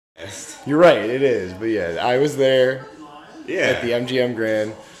You're right, it is. But yeah, I was there at the Yeah. MGM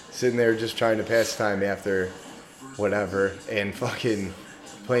Grand, sitting there just trying to pass time after whatever, and fucking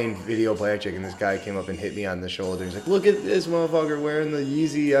playing video blackjack, and this guy came up and hit me on the shoulder. He's like, "Look at this motherfucker wearing the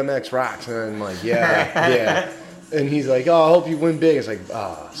Yeezy MX Rocks," and I'm like, "Yeah, yeah." And he's like, "Oh, I hope you win big." It's like,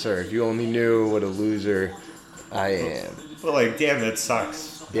 "Ah, sir, if you only knew what a loser I am." But like, damn, that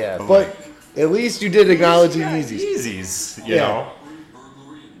sucks. Yeah, But, but like, at least you did acknowledge the yeah, Yeezys. Yeezys, you Yeah. know.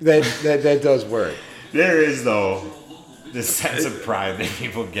 That does work. There is though this sense of pride that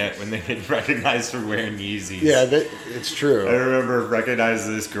people get when they get recognized for wearing Yeezys. Yeah, it's I true. remember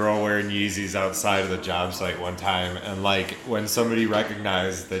recognizing this girl wearing Yeezys outside of the job site one time, and like when somebody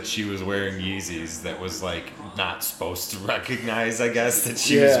recognized that she was wearing Yeezys, that was like not supposed to recognize, I guess, that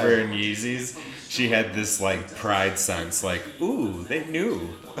she was Yeah. wearing Yeezys. She had this like pride sense, like, ooh, they knew.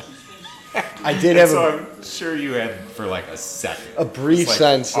 I did And have so I'm sure you had for like a second. a brief It's like,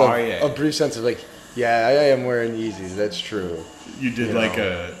 sense oh, of yeah. a brief sense of like, yeah, I am wearing Yeezys. That's true. You did you like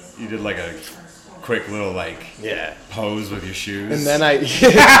know. a quick little like Yeah. pose with your shoes. And then I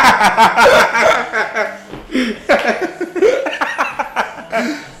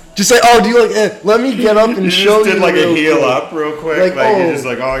just like, oh, do you like? Let me get up and you show just you. did like a real heel quick. up real quick. Like, Like, oh. you're just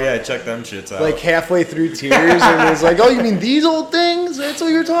like, oh yeah, check them shits out. Like halfway through tears, and it's like, oh, you mean these old things? That's what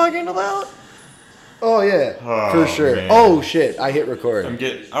you're talking about? Oh yeah, Oh, for sure. man. Oh shit, I hit record. I'm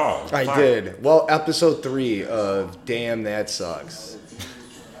getting. Oh, I fuck. did. Well, episode 3 of Damn That Sucks.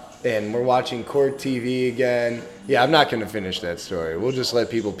 And we're watching Court TV again. Yeah, I'm not going to finish that story. We'll just let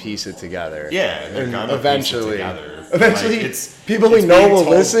people piece it together. Yeah, they're and gonna piece it eventually, together. eventually, Like, it's- people we it's know being will told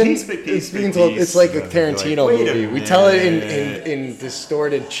listen. piece by piece It's by being told. piece, It's like a and they'll be Tarantino like, "Wait a movie. We tell it minute." in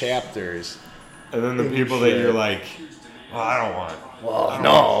distorted chapters. And then the and people that shit. you're like, well, I don't want. Well,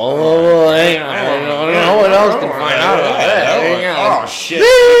 no, no one else can find out about that. Oh shit!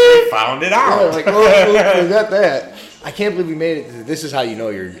 We found it Yeah, out. like, oh, forget that. I can't believe we made it. This is how you know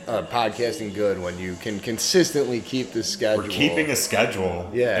you're podcasting good, when you can consistently keep the schedule. We're keeping a schedule.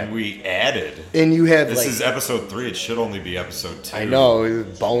 Yeah. And we added. And you had This like, is episode 3. It should only be episode 2. I know, it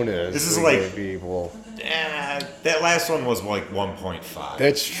was bonus. This is to like- give people. That last one was like 1.5.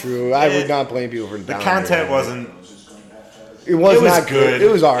 That's true. I would not blame people for The content wasn't. It was it was not good. It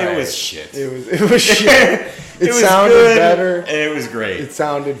was alright. It was shit. It was shit. It was sounded good, better. And it was great. It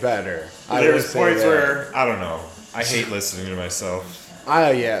sounded better. I There will was say points that. where I don't know. I hate listening to myself.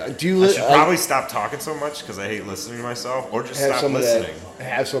 Yeah. Do you I li- should probably stop talking so much because I hate listening to myself, or just have stop some listening. of that?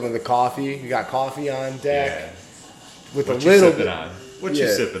 Have some of the coffee. You got coffee on deck Yeah. with What a you little sipping bit. on? What you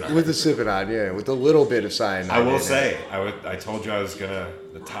sipping on? With the sipping on, yeah, with a little bit of cyanide. I in will it. say, I told you I was gonna.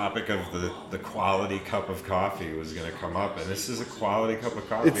 The topic of the quality cup of coffee was gonna come up, and this is a quality cup of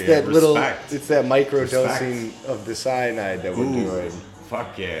coffee. It's that and little. respect. It's that micro Respect. dosing of the cyanide that we're Ooh, doing.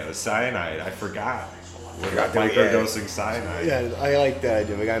 fuck yeah, the cyanide. I forgot. We're Forgot that, microdosing cyanide. Yeah, I like that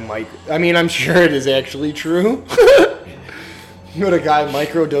idea. The guy I mean, I'm sure it is actually true. You know, the guy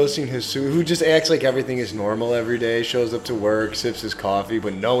microdosing his suit, who just acts like everything is normal every day, shows up to work, sips his coffee,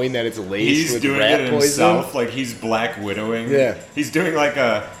 but knowing that it's laced He's with doing rat it poison. himself, like he's Black Widowing. Yeah. He's doing like.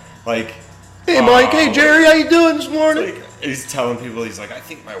 Hey, Mike. Hey, Jerry. How you doing this morning? Like, he's telling people, he's like, I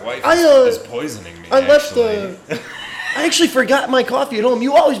think my wife I, is poisoning me. I left actually." I actually forgot my coffee at home.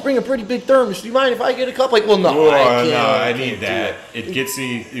 You always bring a pretty big thermos. Do you mind if I get a cup? Like, well, no, Oh, I can't. no, I can't need do that. It gets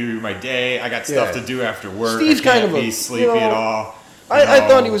me through my day. I got stuff Yeah. to do after work. Steve's I can't kind of a, be sleepy you know, at all. I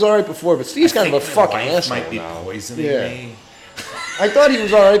thought he was all right before, but Steve's kind of a My fucking wife asshole might be now. poisoning Yeah. me. I thought he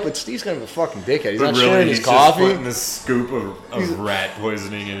was all right, but Steve's kind of a fucking dickhead. He's But not really, sharing his he's just putting coffee. a scoop of rat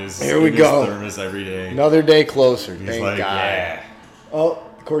poisoning in his, Here we in his go. thermos every day. Another day closer. He's Thank like, God. yeah. Oh,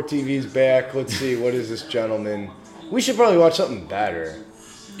 Court TV's back. Let's see. What is this gentleman? We should probably watch something better.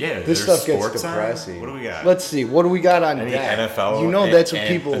 Yeah, This there's stuff gets sports on? depressing. What do we got? Let's see. What do we got on Any deck? NFL? You know that's what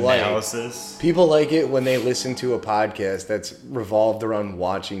people like. analysis? People like it when they listen to a podcast that's revolved around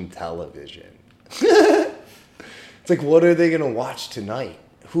watching television. It's like, what are they going to watch tonight?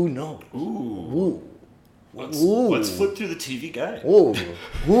 Who knows? Ooh. Let's flip through the TV guide. Ooh.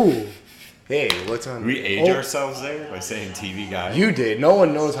 Ooh. Hey, what's on? We age ourselves there by saying TV guide. You did. No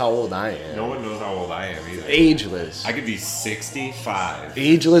one knows how old I am. No one knows how old I am either. Ageless. I could be 65.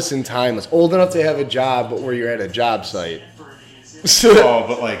 Ageless and timeless. Old enough to have a job, but where you're at a job site. So, Oh,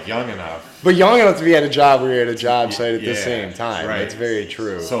 but like young enough. but young enough to be at a job where you're at a job site at the Yeah, same time. right. That's very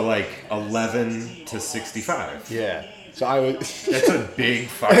true. So like 11 to 65. Yeah. So I would. That's a big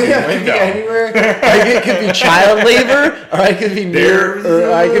fucking Yeah, I could be window. anywhere. It could be child labor, or I could be near,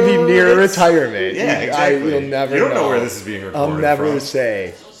 or I could be near That's- retirement. Yeah, exactly. You'll never You don't know know where this is being recorded I'll never from.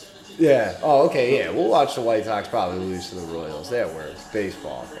 say. Yeah. Oh, okay. Yeah, we'll watch the White Sox probably lose to the Royals. That works.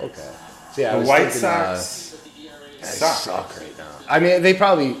 Baseball. Okay. So yeah, I The was White thinking, Sox they suck. suck right now. I mean, they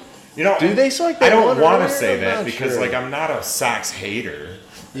probably. You know, Do they suck? I They don't won want to earlier? say I'm that not because, sure. like, I'm not a Sox hater.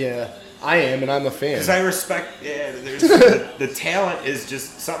 Yeah, I am, and I'm a fan. Because I respect. Yeah, there's the talent is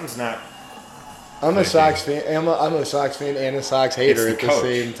just something's not. I'm a Sox fan. I'm a Sox fan and a Sox hater It's at the the coach,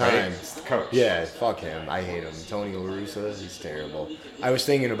 same time. right? It's the coach. Yeah, fuck him. I hate him. Tony La Russa, he's terrible. I was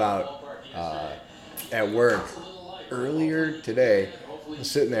thinking about at work earlier today. I was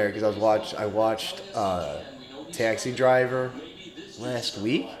sitting there because I watched Taxi Driver last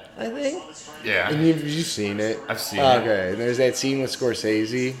week, I think. Yeah. And you've seen it. I've seen it. Okay, and there's that scene with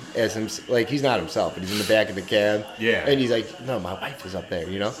Scorsese as him, like he's not himself, but he's in the back of the cab. Yeah. And he's like, no, my wife is up there,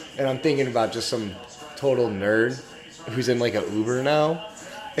 you know? And I'm thinking about just some total nerd who's in like an Uber now,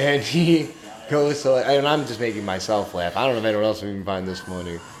 and he goes to, and I'm just making myself laugh. I don't know if anyone else will even find this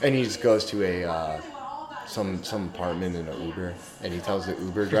funny. And he just goes to a some apartment in an Uber, and he tells the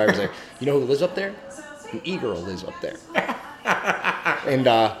Uber driver, he's like, you know who lives up there? An e-girl lives up there. And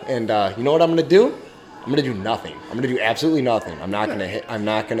you know what I'm gonna do? I'm gonna do nothing. I'm gonna do absolutely nothing. I'm not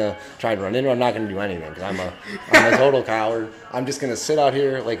gonna try and run into her. I'm not gonna do anything because I'm a total coward. I'm just gonna sit out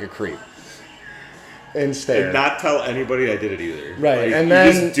here like a creep and stare. And not tell anybody I did it either. Right, Like, and you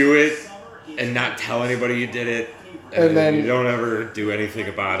then- just do it and not tell anybody you did it, And then- you don't ever do anything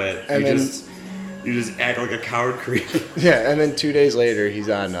about it. And then- You just act like a coward creep. Yeah, and then 2 days later he's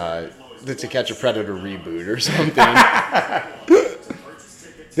on the To Catch a Predator reboot or something.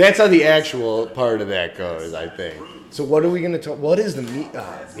 That's how the actual part of that goes, I think. So what are we gonna talk? What is the meat?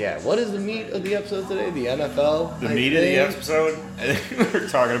 What is the meat of the episode today? The NFL. The meat of the episode, I think we're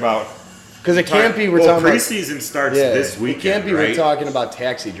talking about. Because it can't be. We're well, talking about. preseason starts Yeah, this weekend. it can't be. Right? We're talking about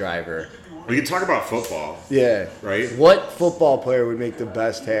Taxi Driver. We can talk about football. Yeah. Right? What football player would make the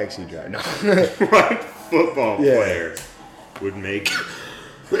best taxi driver? No. What football Yeah. player would make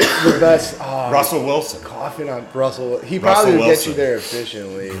The best. Russell Wilson? Coughing on Russell. He Russell probably would get Wilson. you there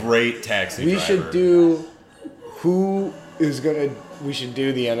efficiently. Great taxi We driver. should do. Who is gonna? We should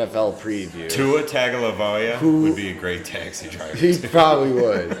do the NFL preview. Tua Tagovailoa Who- would be a great taxi driver. He too. probably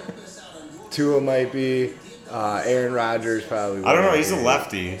would. Tua might be. Aaron Rodgers probably would. I don't know. He's a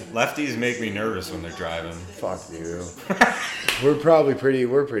lefty. Lefties make me nervous when they're driving. Fuck you. We're pretty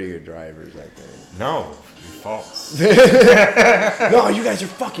good drivers, I think. No, you're false. No, you guys are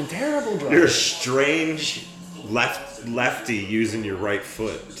fucking terrible drivers. You're a strange lefty using your right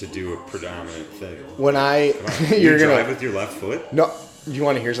foot to do a predominant thing. When I, You you're drive gonna. with your left foot? No, you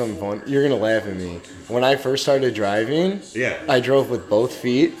want to hear something fun? You're gonna laugh at me. When I first started driving, Yeah. I drove with both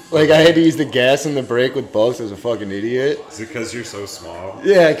feet. Like I had to use the gas and the brake with both as a fucking idiot. Is it because you're so small?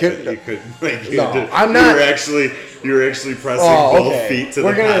 Yeah, I That could. you could like you No, did- I'm not- You were actually pressing Oh, both okay. feet to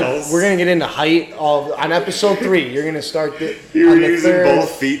we're the gonna pedals. we're gonna get into height on episode 3. You're gonna start You were on the using third- both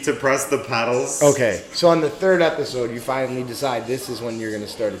feet to press the pedals. Okay, so on the 3rd episode, you finally decide this is when you're gonna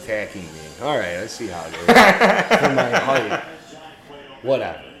start attacking me. All right, I see how it is. For my height,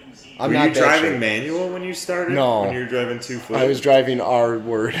 whatever. I'm Were not you that driving shit. manual when you started? No. When you were driving 2 foot? I was driving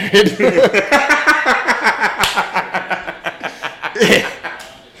R-worded.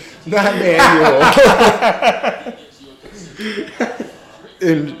 Not manual.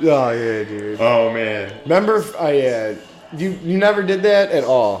 Oh yeah, dude. Oh man. Remember, you never did that at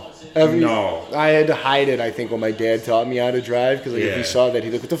all. No. I had to hide it. I think when my dad taught me how to drive, because like, if Yeah. he saw that,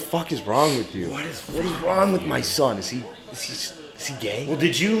 he'd like, "What the fuck is wrong with you? What is wrong with my son? Is he gay?" Well,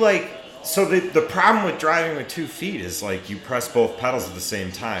 did you like? So the problem with driving with 2 feet is like you press both pedals at the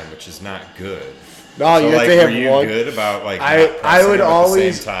same time, which is not good. No, So you have like, to were have you one. good about like I- not I pressing would them at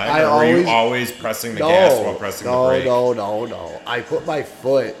always- the same time, I or were you always- always pressing the gas while pressing the brake? No. I put my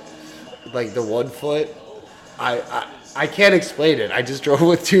foot, like the one foot. I can't explain it. I just drove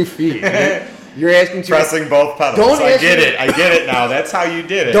with 2 feet. You're asking too. Pressing both pedals. Don't I ask get me- it. I get it now. That's how you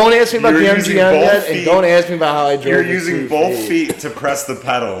did it. Don't ask me about You the were using MGM both yet, and feet. don't ask me about how I drove. You're with using 2 both feet to press the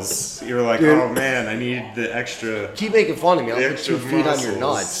pedals. You're like, Dude. oh man, I need the extra, Keep making fun of me. I'll the put extra 2 feet on your muscles.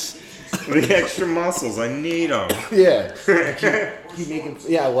 nuts. the extra muscles. I need them. Yeah. Keep making.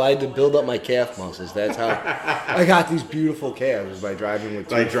 Yeah. Well, I had to build up my calf muscles. That's how I got these beautiful calves by driving with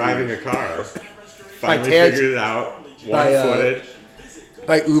 2 By feet. driving a car. Finally tags- figured it out. by, One-footed.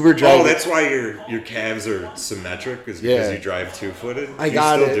 By Uber driving. Oh, that's why your calves are symmetric, is because Yeah. you drive 2-footed. I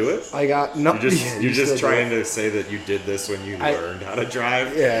got you it. still do it? I got no. You're just, yeah, you're just still do trying it. to say that you did this when you I- learned how to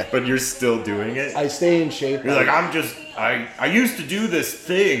drive, Yeah. but you're still doing it. I stay in shape. You're like, I used to do this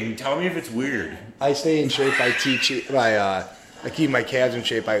thing. Tell me if it's weird. I stay in shape by I keep my calves in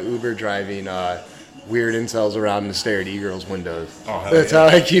shape by Uber driving weird incels around and stare at e-girls' windows. Oh, hell That's yeah.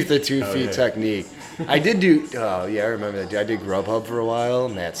 how I keep the 2 feet yeah. technique. I did do, oh yeah, I remember that. Dude. I did Grubhub for a while,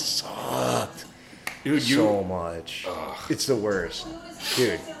 and that sucked Dude, so much. It's the worst.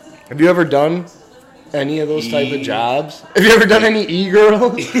 Dude, have you ever done any of those type of jobs? Have you ever done any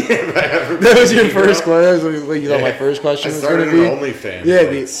e-girls? That was your first question. That was what you thought my first question I was started going to be? an OnlyFans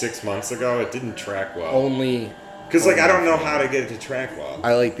Yeah, 6 months ago. It didn't track well. Only... Because, like, I don't know how to get it to track well.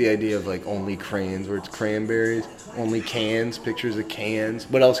 I like the idea of like only crayons where it's cranberries, only cans, pictures of cans.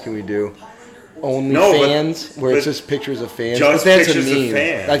 What else can we do? Only fans where it's just pictures of fans. Just but that's pictures a of meme.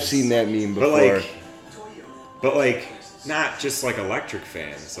 fans. I've seen that meme before. But like, not just like electric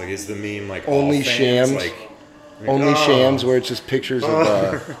fans. Like, is the meme like Only all fans? shams. Like, Only shams where it's just pictures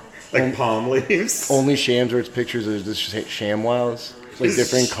of like palm leaves. only shams where it's pictures of just ShamWows, like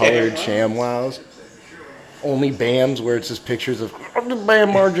different colored ShamWows. Only BAMs where it's just pictures of I'm the Bam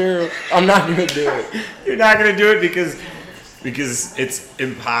Margera. I'm not gonna do it. You're not gonna do it because it's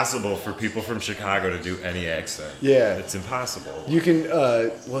impossible for people from Chicago to do any accent. Yeah. It's impossible. You can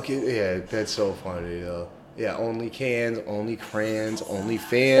look at that's so funny though. Yeah, only cans, only crayons, only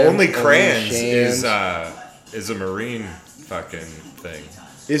fans. Only crayons shams. is a Marine fucking thing.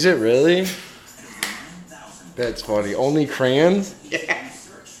 Is it really? That's funny. Only crayons? Yeah.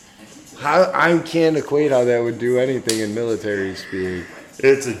 How I can't equate how that would do anything in military speak.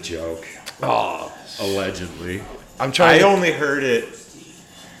 It's a joke. Oh, Allegedly. I'm trying.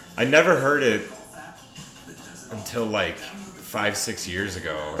 I never heard it until like 5-6 years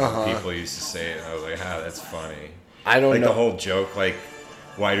ago. People used to say it, and I was like, that's funny. I don't like know. the whole joke, like,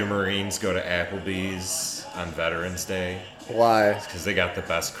 why do Marines go to Applebee's on Veterans Day? Why? Because they got the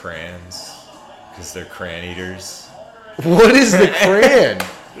best crayons. Because they're crayon eaters. What is the crayon?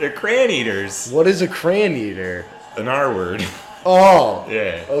 They're crayon eaters. What is a crayon eater? An R word. Oh.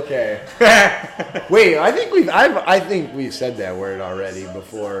 Yeah. Okay. Wait, I think we've said that word already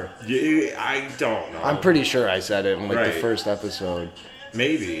before. Yeah, I don't know. I'm pretty sure I said it in like the Right. first episode.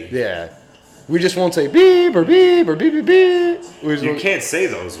 Maybe. Yeah. We just won't say beep or beep or beep beep beep. We just You won't- can't say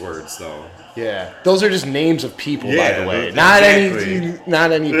those words, though. Yeah. Those are just names of people, by Yeah, the way. those- Not exactly. any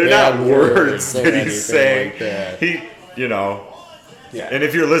They're bad not words or that anything he's saying. like that. Yeah. And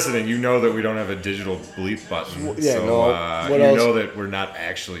if you're listening, you know that we don't have a digital bleep button. Yeah, so, no. What you else? know that we're not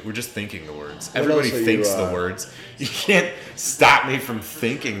actually, we're just thinking the words. What Everybody else are thinks you, the words. You can't stop me from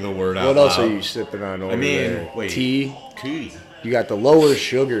thinking the word out What loud. else are you sipping on over there? wait. Tea? Tea. You got the lower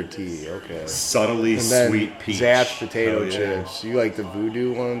sugar tea. Okay. Subtly And then sweet peach. Zapp's potato Hell yeah. chips. You like the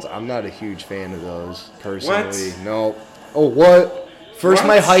voodoo ones? I'm not a huge fan of those, personally. What? No. Oh, what? First What?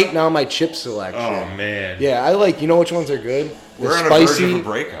 my height, now my chip selection. Oh, man. Yeah, I like, you know which ones are good? The We're on spicy. a verge of a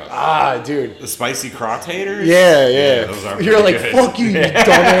breakup. Ah, dude. The spicy crottators? Yeah. those are You're like, pretty good. fuck you, you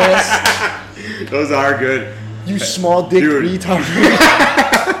dumbass. Those are good. You small dick Dude. retard.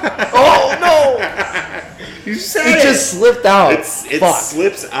 Oh, no. You said It just slipped out. It Fuck.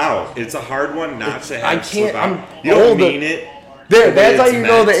 slips out. It's a hard one not to have I can't- slip out. I'm You don't older. mean it. There, the way that's how it's you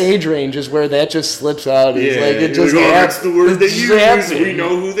know the meant. age range is where that just slips out. It's Yeah, like it you're just like, oh, hap- that's the word it they just use. happened. We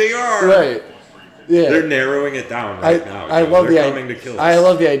know who they are. Right. Yeah. They're narrowing it down right now. I Joe. love They're the coming to kill us. I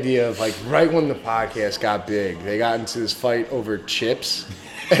love the idea of like right when the podcast got big, they got into this fight over chips,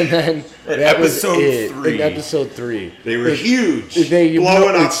 and then that was episode it. 3. In episode 3, They were huge. They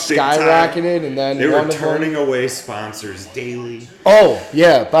blowing it up big time. skyrocketed, and then They one were of them- turning away sponsors daily. Oh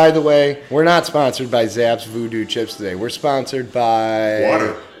yeah! By the way, we're not sponsored by Zapp's Voodoo Chips today. We're sponsored by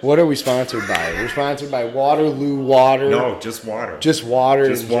Water. What are we sponsored by? We're sponsored by Waterloo Water. No, just water. Just water.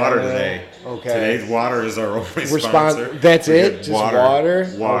 Just in water general? today. Okay. Today's water is our only We're sponsor. That's We it? get Just water?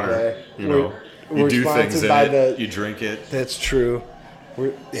 Water. Okay. You know, We're you do sponsored things in by it. the- You drink it. That's true.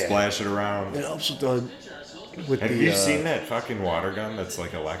 Yeah. Splash it around. It helps with Have the. you seen that fucking water gun that's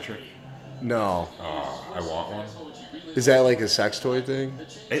like electric? No. Oh, I want one. Is that like a sex toy thing?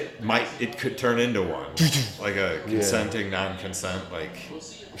 It could turn into one. Like a consenting, non-consent, like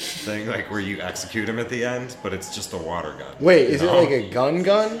thing, like where you execute him at the end, but it's just a water gun. Wait, you is it know? like a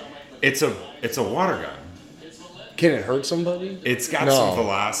gun? It's a water gun. Can it hurt somebody? It's got No. some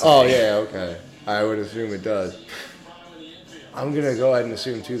velocity. Oh yeah, okay. I would assume it does. I'm gonna go ahead and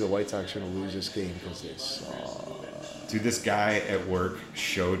assume too the White Sox are gonna lose this game because they suck. Dude, this guy at work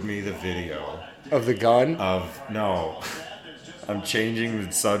showed me the video Of the gun? I'm changing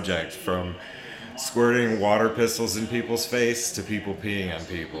the subject from squirting water pistols in people's face to people peeing on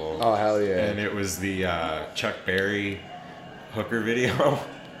people. Oh hell yeah! And it was the Chuck Berry hooker video.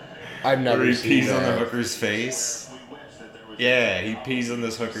 I've never Where he seen pees on the that. hooker's face. Yeah, he pees on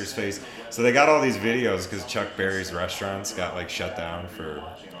this hooker's face. So they got all these videos because Chuck Berry's restaurants got like shut down for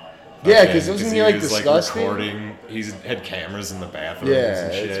Yeah, because wasn't he like was, disgusting? recording. He's had cameras in the bathrooms Yeah,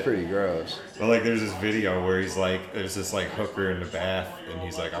 and shit. it's pretty gross. But like, there's this video where he's like, there's this like hooker in the bath, and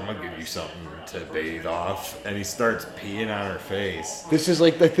he's like, I'm gonna give you something to bathe off, and he starts peeing on her face. This is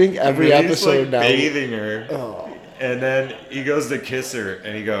like I think every And he's, episode like, now. bathing her, Oh. and then he goes to kiss her,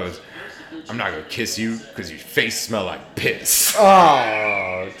 and he goes, I'm not gonna kiss you because your face smell like piss.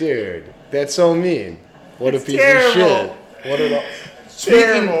 Oh, dude, that's so mean. What a piece terrible. of shit. What a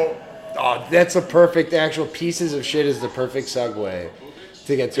Terrible. Oh, that's a perfect actual pieces of shit is the perfect segue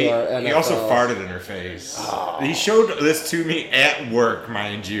to get to our NFL. He also farted in her face. Oh. He showed this to me at work,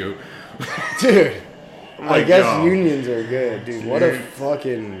 mind you. Dude. I'm I like, guess yo. unions are good, dude. What a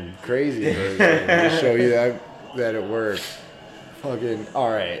fucking crazy person to show you that it works. Fucking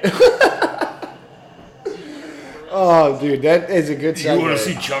all right. Oh, dude, that is a good. You want to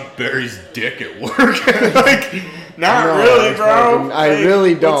see Chuck Berry's dick at work? Like, not No, really, bro. fucking- I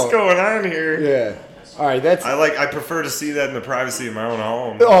really don't. What's going on here? Yeah. All right, that's. I prefer to see that in the privacy of my own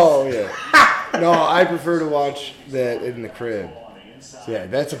home. Oh yeah. No, I prefer to watch that in the crib. Yeah,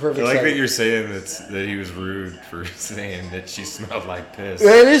 that's a I perfect. like segue. that you're saying that he was rude for saying that she smelled like piss.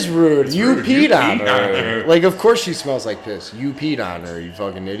 That is rude. It's You rude. peed You on peed on her. her. Like, of course she smells like piss. You peed on her, you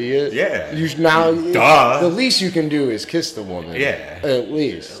fucking idiot. Yeah. You now. Duh. The least you can do is kiss the woman. Yeah. At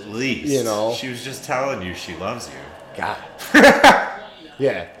least. At least. You know. She was just telling you she loves you. God.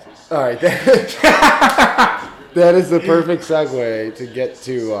 Yeah. All right. That is the perfect segue to get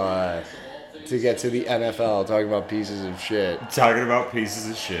to the NFL, talking about pieces of shit. Talking about pieces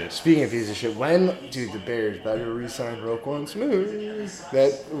of shit. Speaking of pieces of shit, dude, the Bears better re-sign Roquan Smith.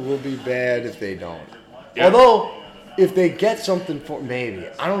 That will be bad if they don't. Yeah. Although, if they get something for maybe,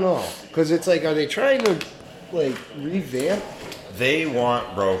 I don't know, because it's like, are they trying to like revamp? They want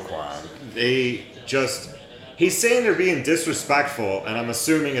Roquan. He's saying they're being disrespectful, and I'm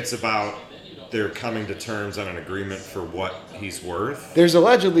assuming it's about they're coming to terms on an agreement for what he's worth. There's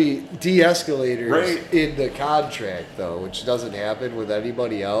allegedly de-escalators Right. in the contract, though, which doesn't happen with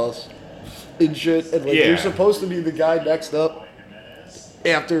anybody else and shit. And like, Yeah. you're supposed to be the guy next up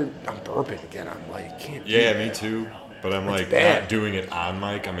after. I'm burping again. I'm like, can't. do Yeah, that. me too. But I'm like bad. not doing it on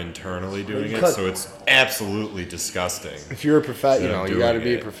mic. I'm internally doing it, Cut. so it's absolutely disgusting. If you're a you Yeah, you got to doing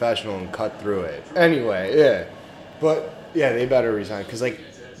be a it. professional and cut through it. Anyway, yeah, but yeah, they better resign because like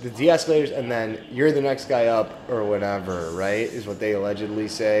the de-escalators, and then you're the next guy up or whatever, right? Is what they allegedly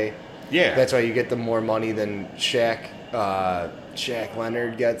say. Yeah, That's why you get the more money than Shaq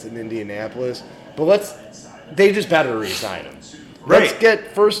Leonard gets in Indianapolis. But they just better resign him. Let's Right.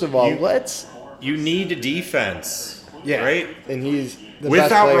 get first of all, you need a defense. yeah, right. And he's the best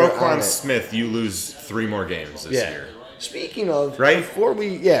Without player on Roquan it. Smith, you lose 3 more games this Yeah. year. Speaking of, Right?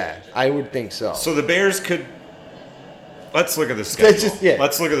 I would think so. So the Bears could. Let's look at the schedule. just- yeah.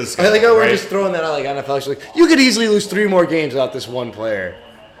 Let's look at the I schedule. like how we're right? just throwing that out like NFL. Actually, you could easily lose 3 more games without this one player.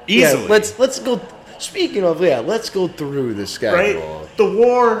 Easily. Yeah, let's go. Speaking of, let's go through the schedule. Right? The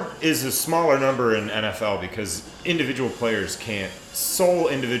WAR is a smaller number in NFL because sole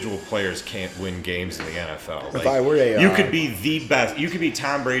individual players can't win games in the NFL. If I were a, you could be the best. You could be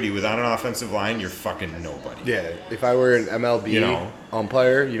Tom Brady without an offensive line. You're fucking nobody. Yeah, if I were an MLB You know.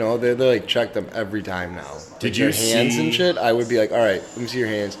 umpire, they like check them every time now. Did Like you their hands see- and shit? I would be like, all right, let me see your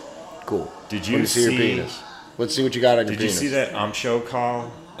hands. Cool. Did you let me see your see- penis? Let's see what you got on your Did you penis. see that show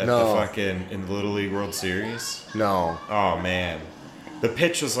call at No. the fucking in the Little League World Series? No. Oh man, the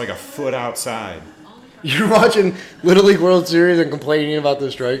pitch was like a foot outside. You're watching Little League World Series and complaining about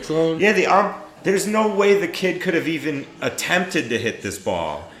the strike zone? Yeah, there's no way the kid could have even attempted to hit this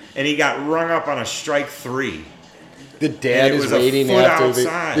ball, and he got rung up on a strike 3. The dad And it is was a waiting foot after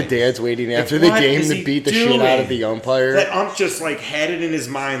outside. the dad's waiting after the What game is to he beat the shit out doing? of the umpire. That ump just like had it in his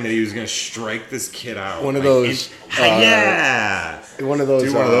mind that he was gonna strike this kid out. One of Like, those, yeah, one of those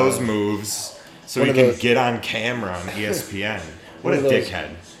do one of those moves so one he of can those- get on camera on ESPN. What a One of those- dickhead!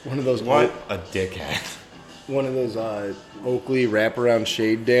 one of those What a dickhead! one of those Oakley wraparound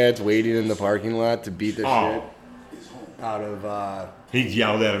shade dads waiting in the parking lot to beat the Oh. shit out of He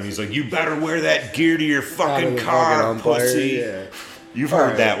yelled at him. He's like, "You better wear that gear to your out of fucking the car, fucking umpire. pussy." Yeah. You've All heard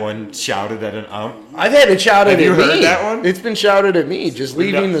right. that one shouted at an ump. I've had it shouted Have at you me. heard that one? It's been shouted at me just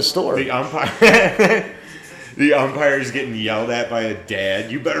leaving the store. The umpire. The umpire's getting yelled at by a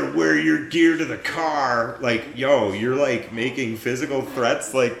dad. You better wear your gear to the car. Like, yo, you're like making physical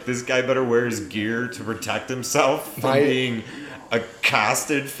threats. Like, this guy better wear his gear to protect himself from being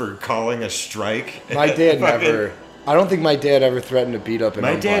accosted for calling a strike. My dad Fucking- never. I don't think my dad ever threatened to beat up an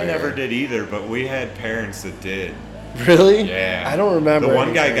My umpire. dad never did either, but we had parents that did. Really? Yeah. I don't remember. The one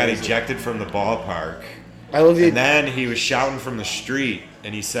any guy got parents. ejected from the ballpark I love the And then he was shouting from the street,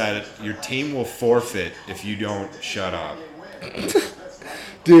 and he said, "Your team will forfeit if you don't shut up."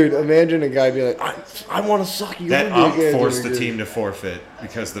 Dude, imagine a guy be like, I want to suck you. That ump forced the team to forfeit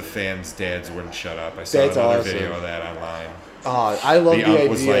because the fans' dads wouldn't shut up. I saw That's another awesome. video of that online. I love The the ump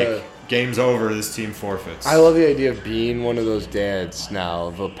was idea. like, "Game's over. This team forfeits." I love the idea of being one of those dads now,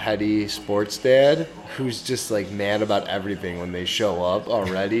 of a petty sports dad who's just like mad about everything when they show up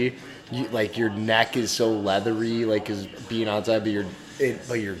already. Like your neck is so leathery, like is being outside,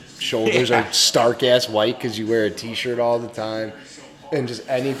 but your shoulders are stark ass white because you wear a t-shirt all the time, and just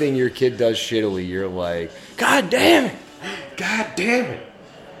anything your kid does shittily, you're like, God damn it, God damn it.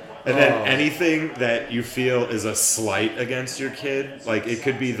 And then anything that you feel is a slight against your kid, like it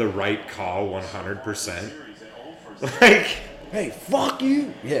could be the right call 100%. Like, hey, fuck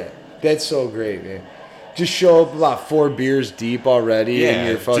you. Yeah, that's so great, man. Just show up about 4 beers deep already, and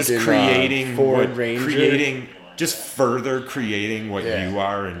you're fucking just creating Ford Ranger. Just further creating what you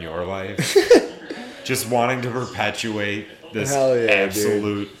are in your life. Just wanting to perpetuate this Hell yeah,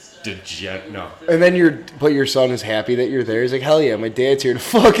 absolute no. And then your son is happy that you're there. He's like, hell yeah, my dad's here to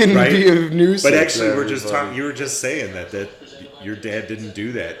fucking Right? be a nuisance. But actually, to we're just everybody. talking. You were just saying that your dad didn't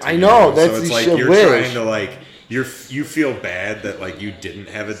do that. To I know, you. that's so it's the like shit you're wish. trying to like you feel bad that like you didn't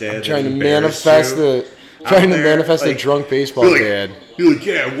have a dad. I'm trying to that embarrassed manifest you the out there, a like, drunk baseball you're like, dad. You're like,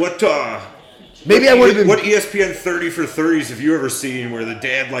 yeah, what? Maybe I would have been. What ESPN 30 for 30s have you ever seen where the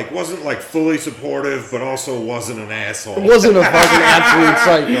dad like wasn't like fully supportive but also wasn't an asshole? It wasn't a fucking absolute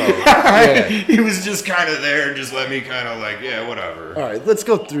psycho. Yeah. He was just kind of there and just let me kind of like, yeah, whatever. All right, let's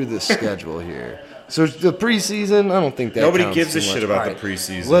go through this schedule here. So the preseason, I don't think that Nobody counts gives too a shit much. about All the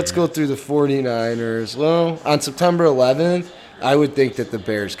preseason. Let's go through the 49ers. Well, on September 11th, I would think that the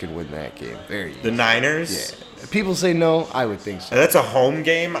Bears could win that game. Very easy. The Niners? Yeah. People say no, I would think so. That's a home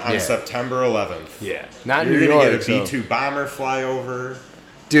game on Yeah. September 11th. Yeah. Not You're New gonna York. get a B-2 bomber fly over.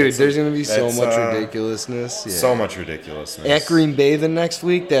 Dude, there's going to be so that's, much ridiculousness. Yeah. So much ridiculousness. At Green Bay the next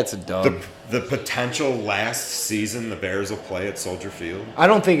week, that's a dub. The potential last season the Bears will play at Soldier Field. I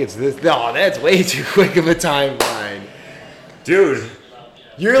don't think it's this. No, that's way too quick of a timeline. Dude,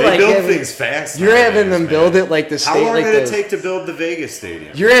 You're they like build having, things fast. You're having nowadays, them man. build it like the state. How long like did it the- take to build the Vegas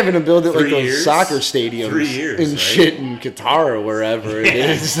Stadium? You're having to build it like 3 those years? soccer stadiums 3 years, and right? shit in Qatar or wherever it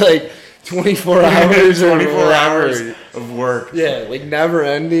is. Like 24 hours or 24 whatever. hours of work. Yeah, like never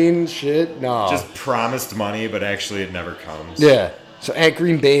ending shit. No. Just promised money, but actually it never comes. yeah. So at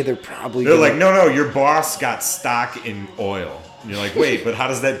Green Bay, they're probably They're gonna- like, no, your boss got stock in oil. And you're like, wait, but how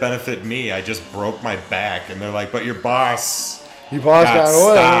does that benefit me? I just broke my back. And they're like, but your boss You boss got got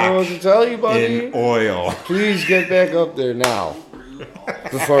oil. I don't know what stock to tell you, buddy. in oil. Please get back up there now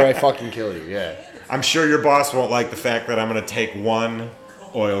before I fucking kill you. Yeah. I'm sure your boss won't like the fact that I'm going to take one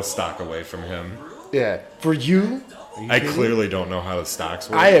oil stock away from him. Yeah. For you? Are you I kidding? clearly don't know how the stocks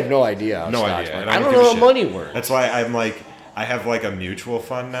work. I have no idea how no stocks idea. work. and I don't give know a how shit. money works. That's why I have like a mutual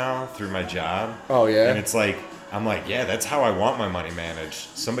fund now through my job. Oh, yeah? And it's like, I'm like, yeah, that's how I want my money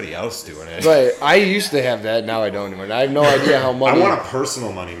managed. Somebody else doing it. But I used to have that. Now I don't anymore. I have no idea how I money. want a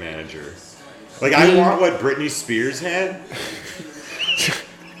personal money manager. Like I want what Britney Spears had.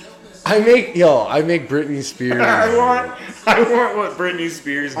 I make Britney Spears. I want what Britney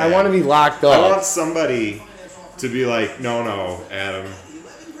Spears had. I want to be locked I up. want somebody to be like, no, Adam.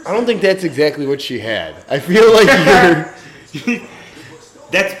 I don't think that's exactly what she had. I feel like you're.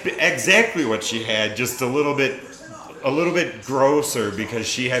 That's exactly what she had, just a little bit grosser because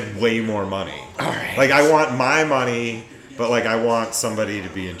she had way more money. All right. Like I want my money, but like I want somebody to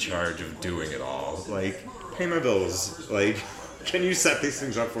be in charge of doing it all. Like pay my bills. Like can you set these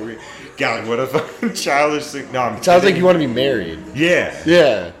things up for me? God, what a fucking childish thing. No, I'm Sounds like kidding. you want to be married. Yeah.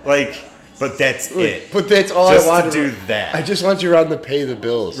 Yeah. Like, but that's it. But that's all Just I want to do that. I just want you around to pay the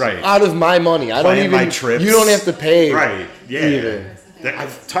bills. Right. Out of my money. I don't Plan even. my trips. You don't have to pay. Right. Yeah. either.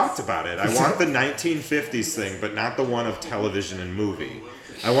 I've talked about it. I want the 1950s thing, but not the one of television and movie.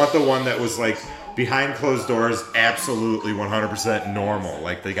 I want the one that was like behind closed doors, absolutely 100% normal.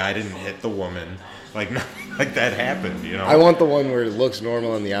 Like the guy didn't hit the woman. Like nothing like that happened, you know? I want the one where it looks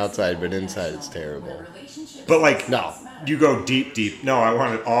normal on the outside, but inside it's terrible. But like, No. you go deep. No, I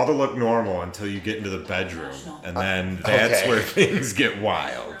want it all to look normal until you get into the bedroom. And then that's okay. where things get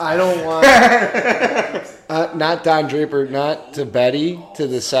wild. I don't want. Not Don Draper, not to Betty, to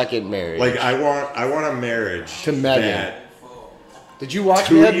the second marriage. Like I want a marriage To Megan. that Did you watch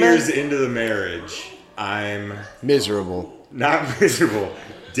 2 Mad Men? years into the marriage, I'm Miserable. not miserable,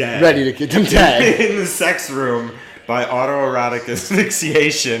 dead. Ready to get them tagged. in the sex room by autoerotic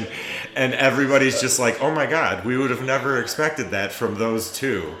asphyxiation, and everybody's just like, "Oh my god, we would have never expected that from those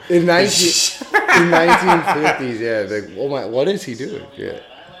two." In 19... In 1950s, yeah. Like, oh my, what is he doing? Yeah.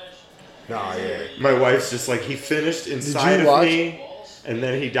 No, yeah. My wife's just like, he finished inside of me, and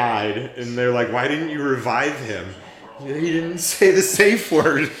then he died. And they're like, why didn't you revive him? He didn't say the safe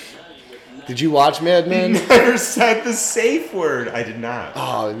word. Did you watch Mad Men? He never said the safe word. I did not.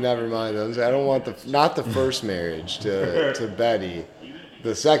 Oh, never mind those. I don't want not the first marriage to Betty,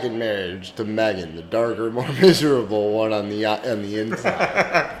 the second marriage to Megan, the darker, more miserable one on the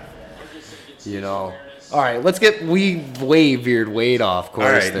inside. You know. All right, we veered way off course.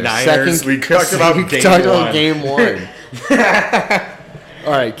 All right, there. Niners. We talked about game one.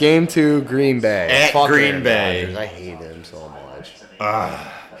 All right, game 2, Green Bay. At Green Bay. Rodgers. I hate him so much.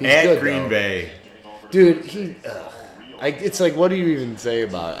 He's at good, Green though. Bay. Dude, it's like, what do you even say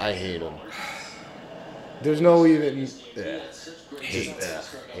about it? I hate him. There's no even... hate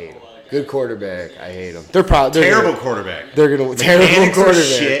him. Good quarterback. I hate him. They're terrible quarterback. They're gonna terrible quarterback.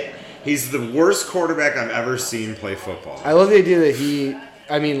 Shit. He's the worst quarterback I've ever seen play football. I love the idea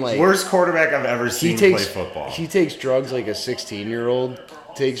that worst quarterback I've ever seen play football. He takes drugs like a 16-year-old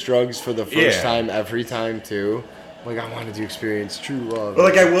takes drugs for the first time every time too. Like, I wanted to experience true love.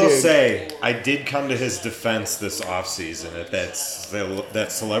 But I will say, I did come to his defense this offseason at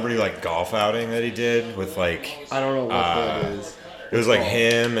that celebrity golf outing that he did with I don't know what that is. It was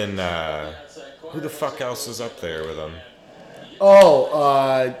him and who the fuck else was up there with him?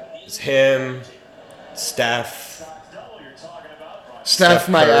 It's him, Steph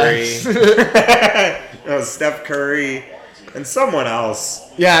my Curry. ex. Steph Curry and someone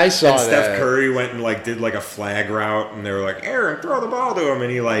else. Yeah, I saw and that. Steph Curry went and did a flag route, and they were like, "Aaron, throw the ball to him,"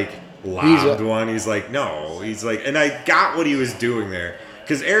 and he lobbed one. He's like, "No," and I got what he was doing there,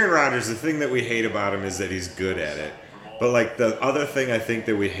 because Aaron Rodgers, the thing that we hate about him is that he's good at it, but the other thing I think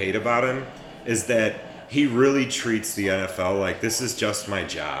that we hate about him is that he really treats the NFL like this is just my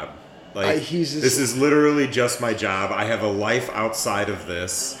job. This is literally just my job. I have a life outside of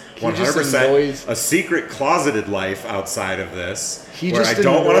this. 100% a secret closeted life outside of this. Where I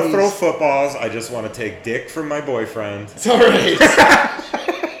don't want to throw footballs. I just want to take dick from my boyfriend. It's all right.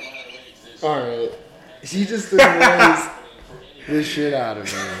 All right. He just annoys the shit out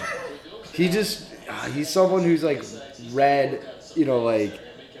of me. He's someone who's read,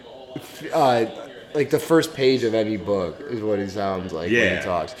 the first page of any book is what he sounds like when he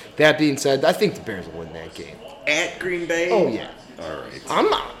talks. That being said, I think the Bears will win that game. At Green Bay? Oh, yeah. All right.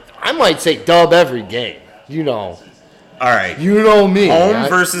 I might take dub every game. All right. You know me. Home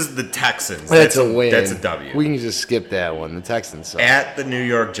versus the Texans. That's a win. That's a W. We can just skip that one. The Texans suck. At the New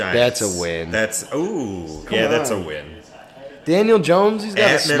York Giants. That's a win. That's a win. Daniel Jones, he's got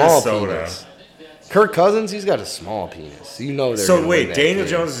at a small Minnesota. penis. Kirk Cousins, he's got a small penis. You know they're So wait, win Daniel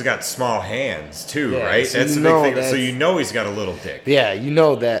game. Jones has got small hands too, right? So that's the big thing. So you know he's got a little dick. Yeah, you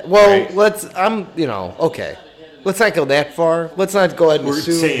know that. Well, right? Okay. Let's not go that far. Let's not go ahead and We're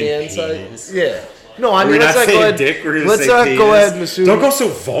assume saying hand penis. size. Yeah. No, I mean, we're let's not not go saying ahead. dick. We're Let's say not penis. go ahead and assume. Don't go so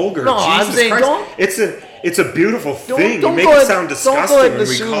vulgar. No, Jesus I'm saying Christ. It's a beautiful thing. Don't you make go it ahead, sound disgusting when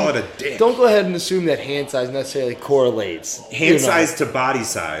we call it a dick. Don't go ahead and assume that hand size necessarily correlates. Hand size to body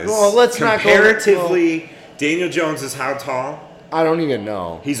size. Well, let's not go. Comparatively, Daniel Jones is how tall? I don't even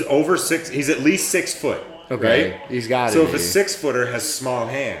know. He's over 6. He's at least 6 foot. Okay, right? he's got it. So if a 6-footer has small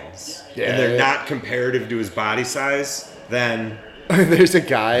hands and they're not comparative to his body size, then there's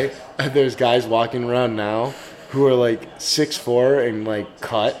guys walking around now who are 6'4" and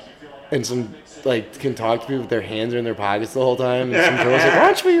cut, and some can talk to people with their hands are in their pockets the whole time. And some girl's like, "Why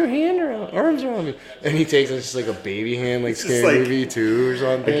don't you put your arms around me?" And he takes just a baby hand, Scary Movie 2 or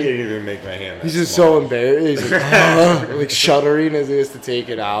something. I can't even make my hand. He's just so embarrassed. He's shuddering as he has to take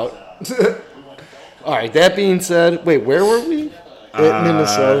it out. All right. That being said, wait, where were we? At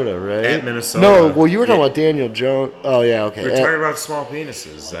Minnesota, right? At Minnesota. No, well, you were talking about Daniel Jones. Oh, yeah, okay. We're talking about small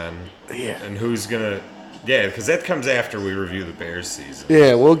penises and who's gonna. Yeah, because that comes after we review the Bears season.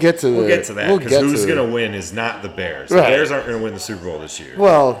 Yeah, we'll get to that. Because who's going to win is not the Bears. The Bears aren't going to win the Super Bowl this year.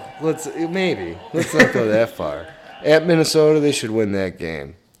 Well, let's not go that far. At Minnesota, they should win that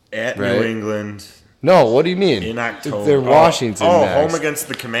game. At New England. No, what do you mean? In October. They're Washington next. Home against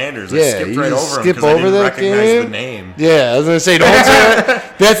the Commanders. Yeah, I skipped right over them because I didn't recognize the name. Yeah, I was going to say, don't say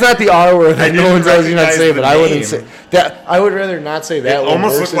that. That's not the R word that no one tells you not to say, but I wouldn't say that. I would rather not say that one. It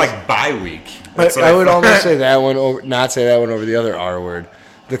almost looked like bye week. I would almost say that one over, not say that one over the other R word.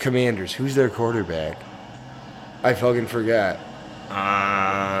 The Commanders. Who's their quarterback? I fucking forgot.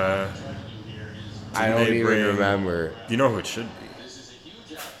 I don't even remember. You know who it should be?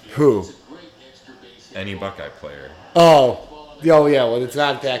 Who? Any Buckeye player. Oh, yeah. Well, it's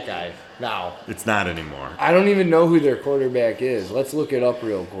not that guy. Now, It's not anymore. I don't even know who their quarterback is. Let's look it up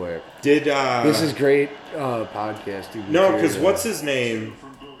real quick. Did This is great podcasting. no? Because material. what's his name?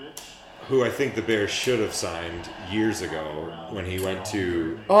 Who I think the Bears should have signed years ago when he went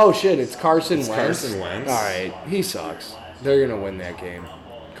to. Oh shit! It's Carson Wentz. Carson Wentz. All right, he sucks. They're gonna win that game.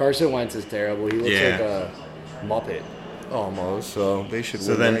 Carson Wentz is terrible. He looks Yeah. like a Muppet almost. So they should.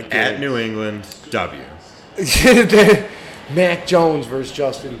 So win then that game. at New England, W. Mac Jones versus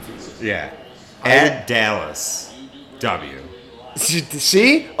Justin Fields. Yeah. At Dallas, W.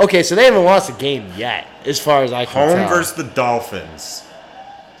 See? Okay, so they haven't lost a game yet, as far as I can Home tell. versus the Dolphins,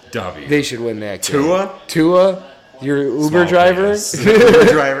 W. They should win that game. Tua? Tua? Your Uber Small driver? penis. Uber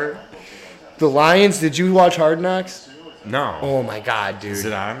driver? The Lions, did you watch Hard Knocks? No. Oh my god, dude. Is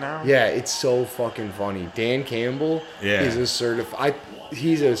it on now? Yeah, it's so fucking funny. Dan Campbell Yeah. is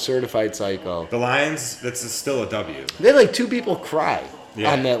he's a certified psycho. The Lions, that's still a W. They had like 2 people cry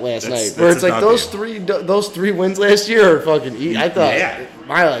Yeah, on that last that's- night. Where that's it's a like W. those three wins last year are fucking I thought Yeah.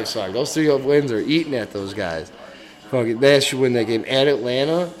 my life sucked. Those 3 wins are eating at those guys. Fucking they should win that game. At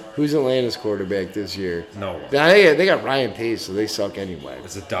Atlanta, who's Atlanta's quarterback this year? No one. They got Ryan Pace, so they suck anyway.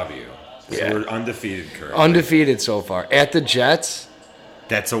 It's a W. So Yeah. we're undefeated currently. Undefeated so far. At the Jets,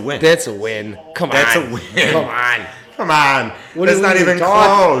 That's a win. that's a win. Come on. That's a win. Come on. Come on. What That's are we not even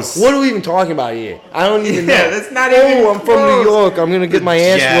close. What are we even talking about here? I don't even know. Yeah, that's not even I'm from close. New York. I'm going to get The my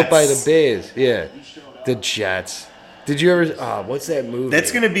ass whooped by the Jets. Bears. Yeah. The Jets. Did you ever... what's that movie?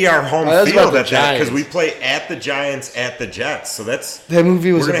 That's going to be our home Oh, that's field about the at that because Giants. we play at the Giants at the Jets. So that's That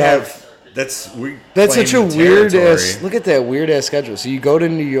movie was we're gonna about... have that's That's such a claim the weird territory. ass... Look at that weird ass schedule. So you go to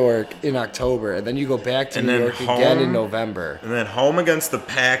New York in October, and then you go back to And New then York again in home. November. And then home against the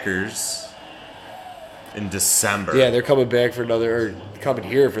Packers in December. Yeah, they're coming back for or coming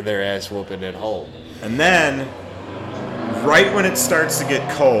here for their ass whooping at home. And then right when it starts to get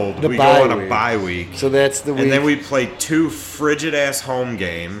cold, The we bye go on a week. bye week. So that's the week And then we play 2 frigid ass home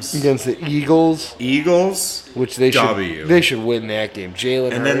games. against the Eagles. Eagles, Which they W. should win that game.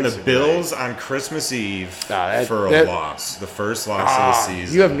 Jalen and then the Hurts and- Bills on Christmas Eve Nah, for a that- loss. The first loss of the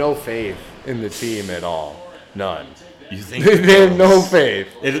season. You have no faith in the team at all. None. You think They have no faith.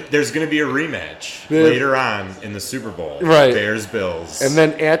 There's going to be a rematch Yeah. later on in the Super Bowl. Right. Bears Bills. And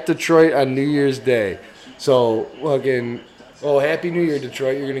then at Detroit on New Year's Day. So fucking Happy New Year,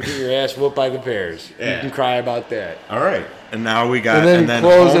 Detroit. You're gonna get your ass whooped by the Bears. You Yeah. can cry about that. All right. And now we got And then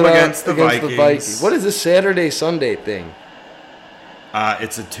close it out against the Vikings. What is this Saturday Sunday thing?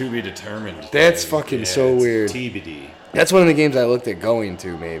 It's a to be determined. That's thing. fucking so it's weird. TBD. That's one of the games I looked at going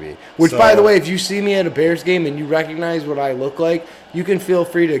to, maybe. Which, So- by the way, if you see me at a Bears game and you recognize what I look like, you can feel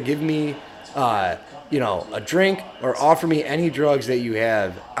free to give me, a drink or offer me any drugs that you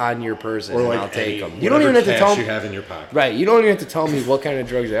have on your person, Or and like I'll take them. any- You don't even have to whatever tell cash me. you have in your pocket. Right, you don't even have to tell me what kind of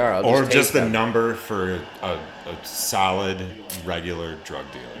drugs they are. I'll Or just just take the them. number for a solid regular drug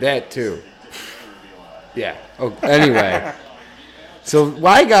dealer. That too. Yeah. Oh, anyway. So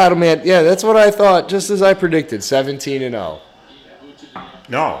I got him at that's what I thought. Just as I predicted, 17-0.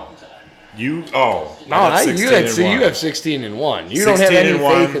 No. You No, you have 16-1. You don't have any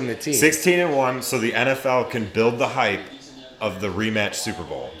faith in the team 16-1, so the NFL can build the hype of the rematch Super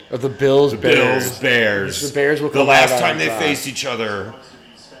Bowl. of the Bills. Bills, Bears. The Bears will The come last out on time they top. faced each other,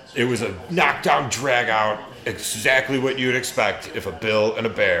 it was a knockdown drag out. Exactly what you would expect if a Bill and a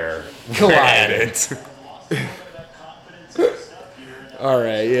Bear Come were on. at it. All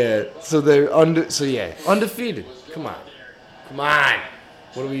right, yeah. So they're undefeated. Come on.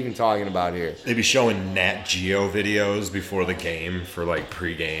 What are we even talking about here? They'd be showing Nat Geo videos before the game for like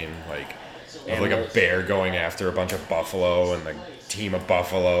pregame, like of like a bear going after a bunch of buffalo and the team of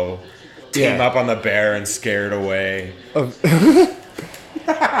buffalo team Yeah. up on the bear and scared away.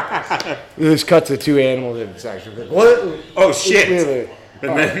 This cuts to 2 animals in a section. What? Oh shit! Really?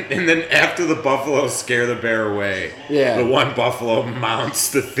 And then after the buffalo scare the bear away, Yeah. the one buffalo mounts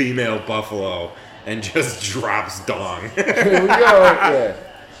the female buffalo and just drops dong. Here we go. Yeah.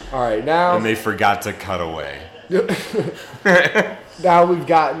 All right, now And they forgot to cut away. now we've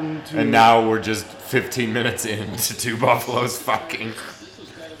gotten to. And now we're just 15 minutes into 2 buffaloes fucking.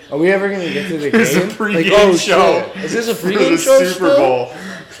 Are we ever gonna get to the It's a game? pregame show. Shit. Is this a For pregame the show? Super still? Bowl.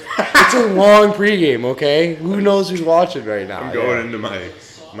 It's a long pregame. Okay, who knows who's watching right now? I'm going into my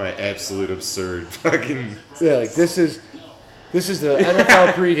absolute absurd fucking. Yeah, like this is the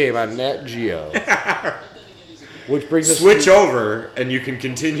NFL pregame on Nat Geo. Which brings us Switch to, over, and you can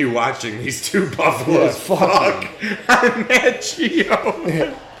continue watching these 2 buffaloes Yeah, fuck fuck on Nat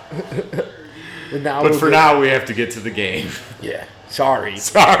Geo. and now But we'll for get- now, we have to get to the game. yeah. Sorry.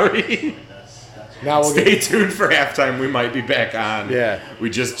 Sorry. Now we'll Stay tuned for halftime. We might be back on. Yeah. We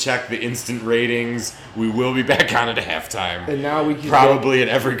just checked the instant ratings. We will be back on at halftime. And now we can Probably at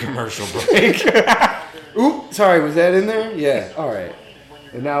every commercial break. Oop, sorry, was that in there? Yeah, all right.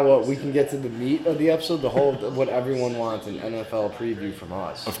 And now what? We can get to the meat of the episode, the whole what everyone wants, an NFL preview from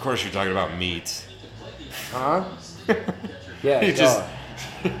us. Of course, you're talking about meat. Huh? Yeah. You just-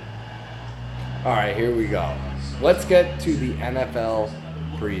 All right, here we go. Let's get to the NFL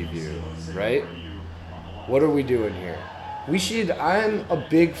preview, right? What are we doing here? I'm a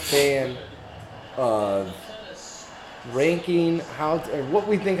big fan of ranking what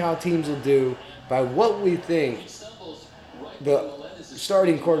we think how teams will do by what we think the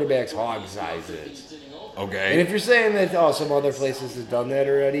starting quarterback's hog size is. Okay. And if you're saying that some other places have done that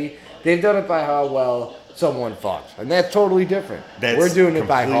already, they've done it by how well someone fucks, and that's totally different. That's We're doing it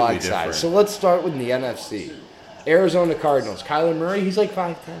by completely hog size. different. So let's start with the NFC. Arizona Cardinals. Kyler Murray, he's like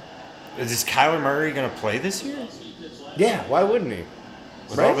 5'10". Is Kyler Murray going to play this year? Yeah, why wouldn't he?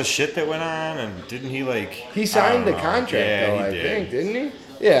 With Right? all the shit that went on, and didn't he He signed the I don't know. contract, Yeah, though, he I did. think, didn't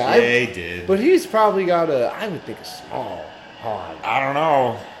he? Yeah, Yeah, he did. But he's probably got I would think, a small hog. I don't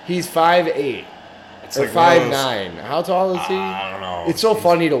know. He's 5'8". It's Or like one of those- 5'9". How tall is he? I don't know. It's so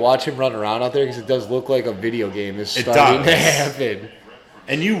funny to watch him run around out there because it does look like a video game is starting to does. happen.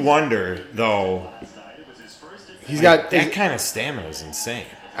 And you wonder, though, He's got that kind of stamina is insane.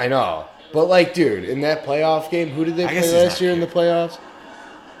 I know. But, like, dude, in that playoff game, who did they I play guess he's last not year in the cute. playoffs?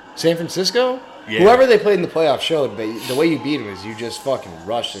 San Francisco? Yeah. Whoever they played in the playoff showed, but the way you beat him is you just fucking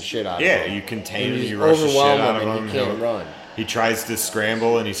rush the shit out Yeah, of him. you contain And him, you rush the shit overwhelm out of him him. and he can't He'll- run. He tries to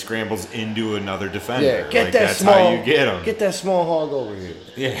scramble, and he scrambles into another defender. Yeah, get Like, that that's small. how you get him. Get that small hog over here.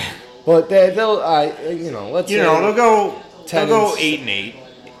 Yeah. But they'll, let's You say know, they'll go 10 they'll go and 8-8.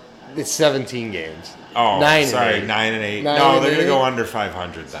 it's 17 games. Oh, 9 sorry, and 8. 9-8. 9 No, and they're gonna 8? go under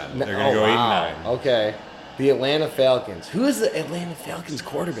 500 then. They're gonna go 8-9. Okay. The Atlanta Falcons. Who is the Atlanta Falcons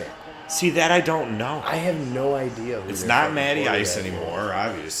quarterback? See, that I don't know. I have no idea. Who It's their not fucking Matty Ice quarterback is. anymore,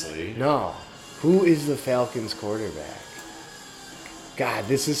 obviously. No. Who is the Falcons quarterback? God,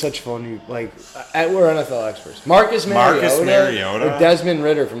 this is such fun. Like, we're NFL experts. Marcus Mariota? Or Desmond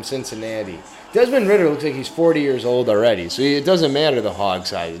Ritter from Cincinnati. Desmond Ritter looks like he's 40 years old already, so it doesn't matter the hog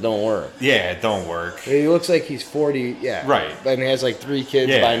size. Don't worry. Yeah, it don't work. He looks like he's 40, yeah. Right. And has like 3 kids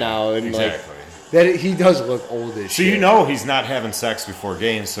Yeah, by now. And exactly. that he does look old as So shit. you know he's not having sex before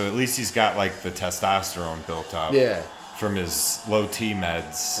games, so at least he's got like the testosterone built up. Yeah. From his low T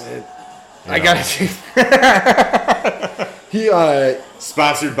meds. I know. gotta see. He,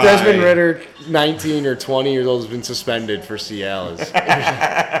 Sponsored by Desmond Ritter, 19 or 20 years old, has been suspended for Cialis.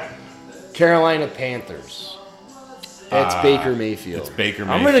 Carolina Panthers. That's Baker Mayfield. it's Baker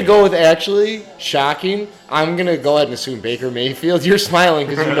I'm going to Mayfield. go with, actually, shocking, I'm going to go ahead and assume Baker Mayfield. You're smiling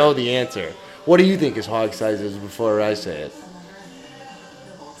because you know the answer. What do you think his hog size is before I say it?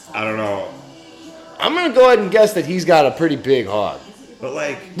 I don't know. I'm going to go ahead and guess that he's got a pretty big hog. But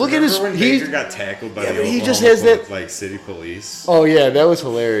like, Look at remember his- when he's- Baker got tackled by Yeah, the but he Oklahoma just has that- like city police? Oh, yeah, that was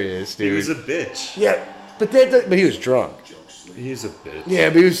hilarious, He dude. was a bitch. Yeah, but he was drunk. He's a bitch. Yeah,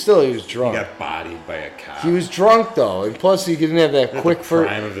 but he was He drunk. got bodied by a cop. He was drunk though, and plus he didn't have that at quick the first.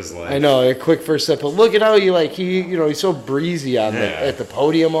 prime of his life. I know a quick first step, but look at how he's so breezy on Yeah. at the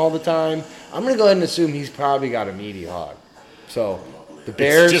podium all the time. I'm gonna go ahead and assume he's probably got a meaty hog. So the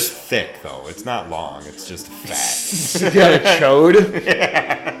Bears It's just thick though. It's not long. It's just fat. he got a chode.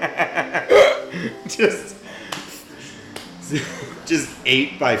 just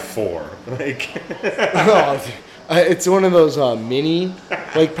 8x4. Like Oh, it's one of those mini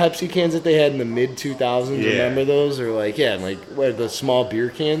like Pepsi cans that they had in the mid 2000s. Yeah. Remember those? Or where the small beer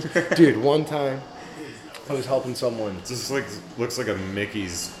cans. Dude, one time I was helping someone. just like looks like a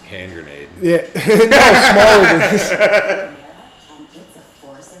Mickey's hand grenade. Yeah, no, smaller than this.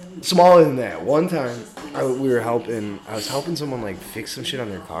 Smaller than that. One time, I was helping someone like fix some shit on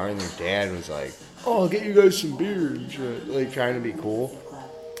their car, and their dad was like, "Oh, I'll get you guys some beer," and shit, like trying to be cool.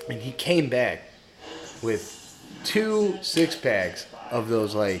 And he came back with 2 6-packs of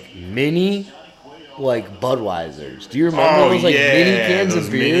those like mini. Like Budweisers. Do you remember Oh, those like yeah, mini cans those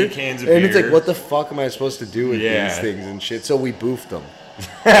of beer? mini cans of and it's like, beer. what the fuck am I supposed to do with Yeah. these things and shit? So we boofed them.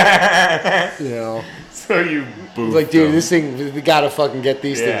 You know, So you boofed like, dude, them. this thing, we gotta fucking get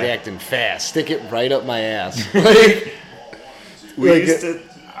these Yeah. things acting fast. Stick it right up my ass. Like, We like, used to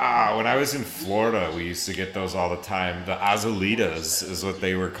when I was in Florida, we used to get those all the time. The Azulitas is what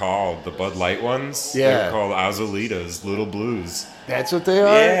they were called. The Bud Light ones. They Yeah. were called Azulitas, Little Blues. that's what they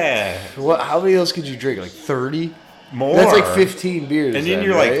are. Yeah. What? How many else could you drink? Like 30? More. That's like 15 beers. And then then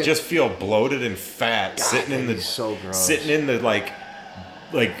you're right? like just feel bloated and fat, sitting in that'd the be so gross. sitting in the like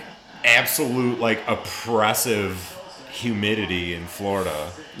absolute like oppressive humidity in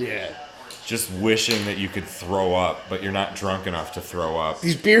Florida. Yeah. Just wishing that you could throw up, but you're not drunk enough to throw up.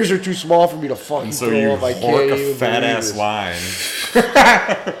 These beers are too small for me to fucking And so throw you up. I hork can't a even fat believe ass this.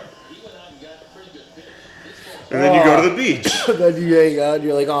 line. And then you go to the beach. Then you hang out and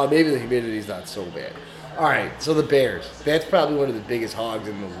you're like, oh, maybe the humidity's not so bad. All right, so the Bears. That's probably one of the biggest hogs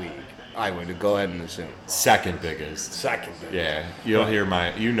in the league. I would go ahead and assume. Second biggest. Second. Yeah, you'll hear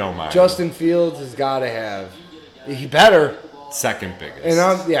mine. You know mine. Justin Fields has got to have. He better. Second biggest.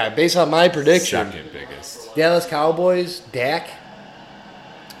 And based on my prediction, Second biggest. Dallas Cowboys, Dak.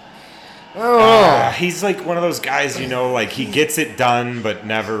 I don't know. He's like one of those guys, you know, like he gets it done, but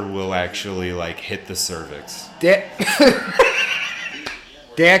never will actually like hit the cervix.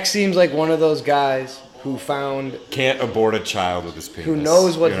 Dak seems like one of those guys who found. Can't abort a child with his penis. Who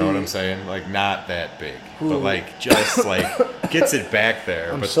knows what you know he- what I'm saying? Like not that big, but like just like gets it back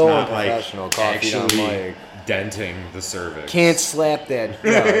there, but so not like unprofessional, coffee down actually mic. denting the cervix. Can't slap that.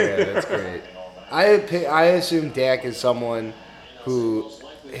 No, yeah, that's great. I assume Dak is someone who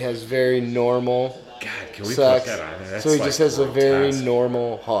has very normal God, can we sex, put that on there? That's so he like just has a very grotesque.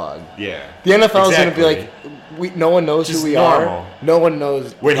 normal hog. Yeah. The NFL is going to be Exactly. like, no one knows Just who we normal. are. No one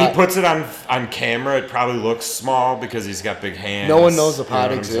knows. When he pod- puts it on camera, it probably looks small because he's got big hands. no one knows the You know pod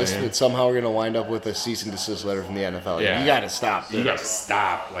what I'm exists, saying? but somehow we're going to wind up with a cease and desist letter from the NFL. Like, Yeah. you got to stop this. You gotta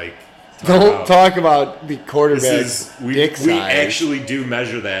stop. Like, Don't talk about the quarterback's This is we dick size. actually do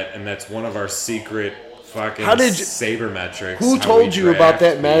measure that, and that's one of our secret fucking How did you- sabermetrics. Who how told we you about draft that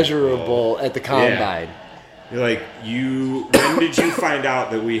people. measurable at the combine? You're like when did you find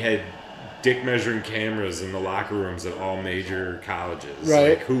out that we had dick measuring cameras in the locker rooms at all major colleges?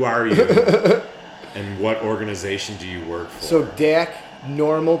 Right. Like, who are you? And what organization do you work for? So Dak,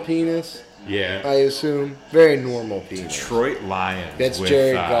 normal penis, yeah. I assume. Very normal penis. Detroit Lions. That's with,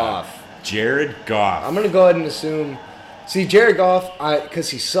 Jared Goff. Jared Goff. I'm going to go ahead and assume. See, Jared Goff, because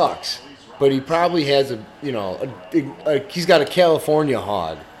he sucks, but he probably has he's got a California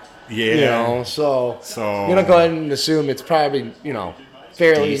hog. yeah. So So- I'm going to go ahead and assume it's probably,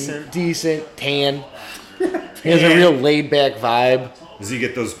 fairly Decent? decent, tan. He has a real laid back vibe. Does he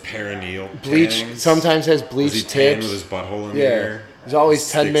get those perineal Bleach, tannings? sometimes has Does he bleached tan tips. with his butthole in Yeah. the air? He's always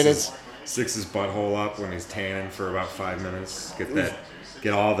 10 Sticks minutes. Sticks his butthole up when he's tanning for about 5 minutes.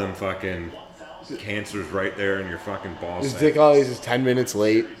 Get all them fucking cancers right there in your fucking ball His sack. dick always is 10 minutes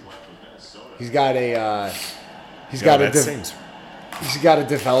late. He's got a he's got that a seems. he's got a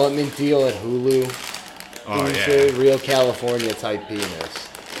development deal at Hulu. Oh He's yeah. a real California type penis.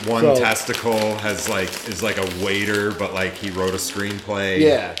 One So- testicle is like a waiter, but like he wrote a screenplay.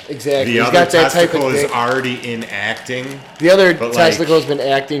 Yeah, exactly. The He's other got that type testicle of is dick. already in acting. The other but, like, testicle's been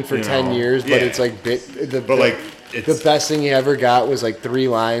acting for you 10 know, years, but yeah. it's like the It's best thing he ever got was like 3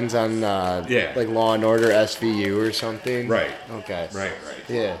 lines on Yeah. like Law and Order SVU or something. Right. Okay. right.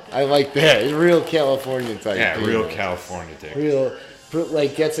 Yeah, I like that. It's real California type. Yeah, penis. real California dick. Real,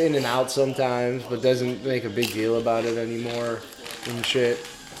 like gets in and out sometimes, but doesn't make a big deal about it anymore and shit.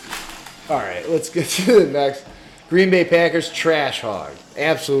 All right, let's get to the next. Green Bay Packers trash hog,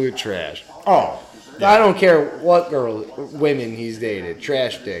 absolute trash. Oh, I don't care what women he's dated,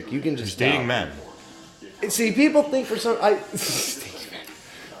 trash dick. You can just he's dating tell. men. See, people think for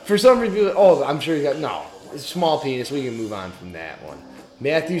some reason, people, oh, I'm sure you got no. It's small penis. We can move on from that one.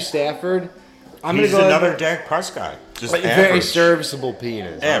 Matthew Stafford. I'm He's gonna go another ahead, Dak Prescott. Just very average. serviceable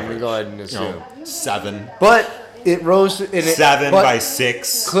penis. I'm Average. gonna go ahead and assume. 7. But it rose. And it, 7 but by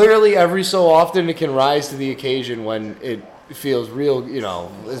 6. Clearly, every so often, it can rise to the occasion when it feels real.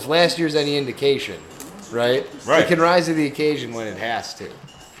 If last year's any indication, right? Right. It can rise to the occasion when it has to.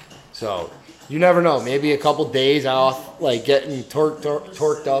 So you never know. Maybe a couple days off, like getting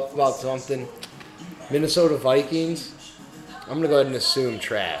torqued up about something. Minnesota Vikings. I'm gonna go ahead and assume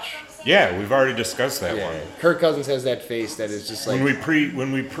trash. Yeah, we've already discussed that one. Kirk Cousins has that face that is just like. When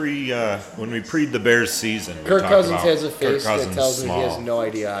we pre'd the Bears season, we Kirk talked Cousins about has a Kirk face that Cousins tells me he has small. no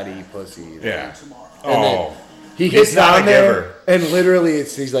idea how to eat pussy. Either. Yeah. And then Oh, he he's gets not down a there, giver. and literally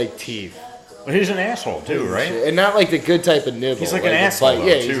he's like teeth. Well, he's an asshole too, right? And not like the good type of nibble. He's like an a asshole bite. though,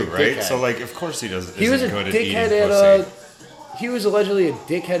 Yeah, he's too, a right? dickhead. So like, of course he does. He was a good at eating dickhead pussy. he was allegedly a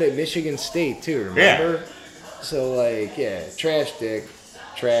dickhead at Michigan State too. Remember? So like, yeah, trash dick,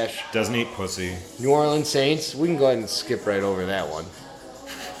 trash. Doesn't eat pussy. New Orleans Saints. We can go ahead and skip right over that one.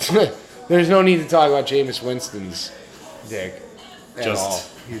 There's no need to talk about Jameis Winston's dick at Just- all.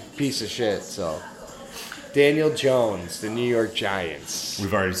 He's a piece of shit. So Daniel Jones, the New York Giants.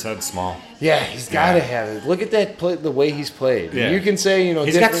 We've already said small. Yeah, he's got to have it. Look at that play, the way he's played. Yeah. You can say, you know,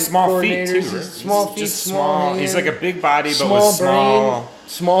 He's got different small feet too. coordinators, Right? Small He's feet, just small hands, He's like a big body, but small with small. brain,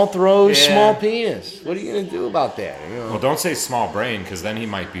 small throws, Yeah. small penis. What are you gonna do about that? You know? Well, don't say small brain, because then he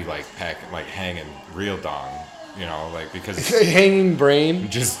might be like hanging real dong. You know, like because Hanging brain,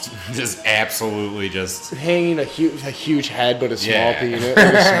 just absolutely just. hanging a huge head, but a small Yeah. penis, with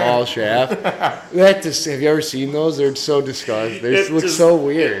a small shaft. Have you ever seen those? They're so disgusting. They It look just- so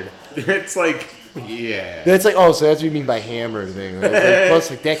weird. It's like yeah. That's like, oh, so that's what you mean by hammer thing. Like, plus,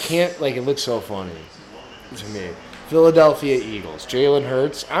 like that can't, like, it looks so funny to me. Philadelphia Eagles, Jalen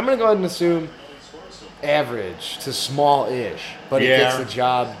Hurts. I'm gonna go ahead and assume average to small-ish, but it gets Yeah. the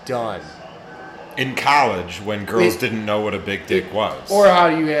job done. In college, when girls It- didn't know what a big dick was. Or how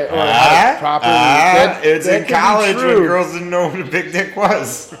do you or how to properly? It's that in could be college when true. girls didn't know what a big dick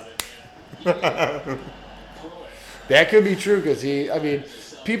was. That could be true because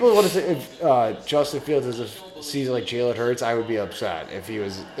people would have said if Justin Fields is a season like Jalen Hurts, I would be upset if he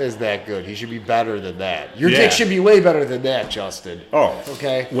was that good. He should be better than that. Your Yeah. dick should be way better than that, Justin. Oh,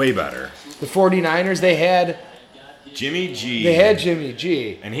 Okay. way better. The 49ers, they had Jimmy G. Jimmy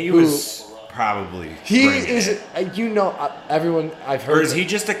G. and he who- was probably. He bringing is, it. everyone I've heard. Or is he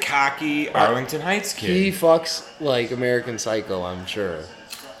just a cocky Arlington Heights kid? He fucks like American Psycho, I'm sure.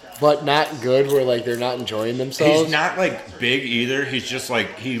 But not good where like they're not enjoying themselves. He's not like big either. He's just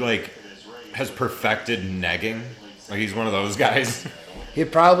like he has perfected negging. Like he's one of those guys. He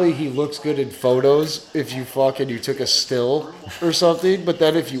looks good in photos if you fuck and you took a still or something, but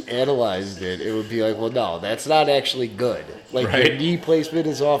then if you analyzed it, it would be like, well, no, that's not actually good. Like your Right. knee placement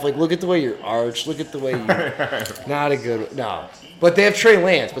is off. Like look at the way you're arched. Look at the way you. Not a good. No, but they have Trey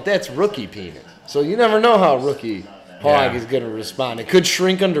Lance, but that's rookie penis. So you never know how rookie hog Yeah. is going to respond. It could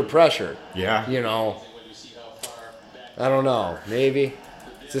shrink under pressure. Yeah. You know. I don't know. Maybe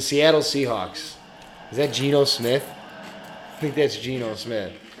it's the Seattle Seahawks. Is that Geno Smith? I think that's Geno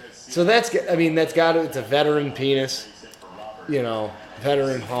Smith. So it's a veteran penis, you know,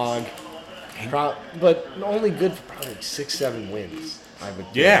 veteran hog. But only good for probably like 6-7 wins, I would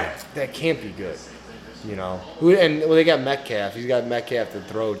think. Yeah. That can't be good, you know. They got Metcalf. He's got Metcalf to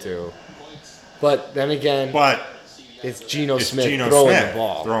throw to. But then again, But it's Geno it's Smith Geno throwing Smith the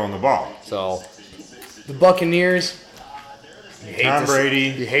ball. throwing the ball. So the Buccaneers, Tom Brady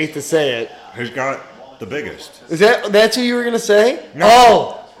you hate to say it. has got the biggest. That's who you were gonna say? No.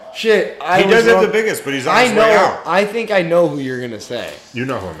 Oh shit! He does have the biggest, but he's on his I know. way out. I think I know who you're gonna say. You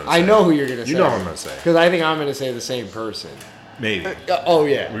know who I'm gonna say. I know who you're gonna say. You know who I'm gonna say. Because I think I'm gonna say the same person. Maybe. Oh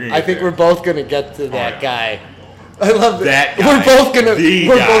yeah. We're gonna I get think there. we're both gonna get to that yeah. guy. I love That guy. We're both gonna. The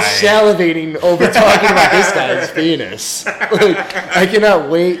we're guy. both salivating over talking about this guy's penis. Like, I cannot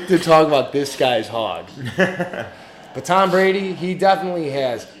wait to talk about this guy's hog. But Tom Brady, he definitely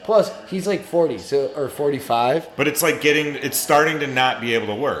has. Plus, he's like 40 or 45. But it's like it's starting to not be able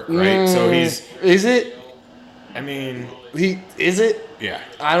to work, right? So he's, Is it? I mean, Is it? yeah.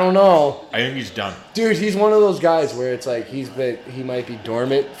 I don't know. I think he's done. Dude, he's one of those guys where it's like he might be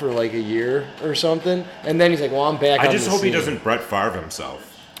dormant for like a year or something, and then he's like, "Well, I'm back." I on just the hope he scene. doesn't Brett Favre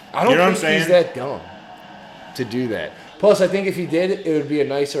himself. I don't You know what think I'm he's saying? that dumb to do that. Plus, I think if he did, it would be a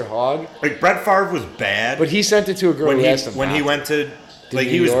nicer hog. Like Brett Favre was bad, But he sent it to a girl when who he asked him when he not went to like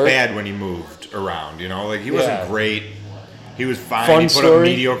New he was York? bad when he moved around. You know, like he Yeah. wasn't great. He was fine. Fun he put up story?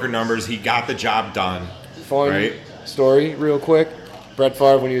 mediocre numbers. He got the job done. to. Fun Right. story, real quick. Brett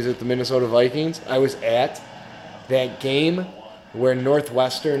Favre, when he was at the Minnesota Vikings, I was at that game where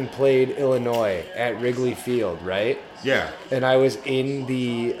Northwestern played Illinois at Wrigley Field, right? Yeah. And I was in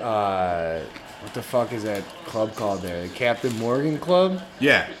the what the fuck is that club called there? The Captain Morgan Club.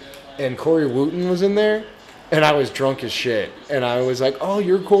 Yeah. And Corey Wooten was in there, and I was drunk as shit. And I was like, "Oh,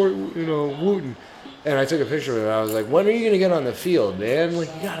 you're Corey, Wooten." And I took a picture of it. And I was like, "When are you gonna get on the field, man? Like,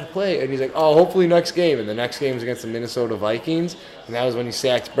 you gotta play." And he's like, "Oh, hopefully next game." And the next game was against the Minnesota Vikings, and that was when he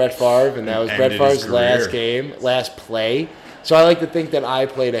sacked Brett Favre, and that was Brett Ended his Favre's last career. game, last play. So I like to think that I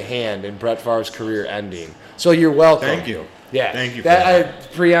played a hand in Brett Favre's career ending. So you're welcome. Thank you. Yeah. Thank you for That that.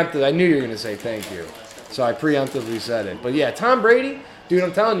 I preempted. I knew you were gonna say thank you, so I preemptively said it. But yeah, Tom Brady, dude,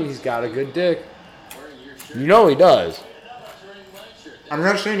 I'm telling you, he's got a good dick. You know he does. I'm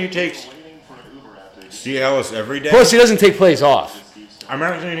not saying he takes Cialis every day. Plus, he doesn't take plays off. I'm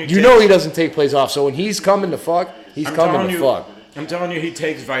not saying he You takes, know he doesn't take plays off. So when he's coming to fuck, he's I'm coming telling to you, fuck. I'm telling you, he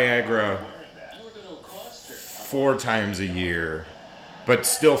takes Viagra 4 times a year, but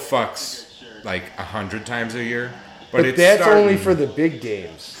still fucks like 100 times a year. But it's that's only starting- for the big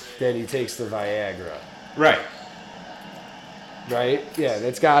games that he takes the Viagra. right. Right? Yeah,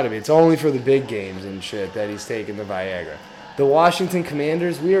 that's got to be. It's only for the big games and shit that he's taking the Viagra. The Washington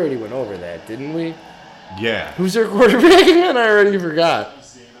Commanders, we already went over that, didn't we? Yeah. Who's their quarterback again? I already forgot.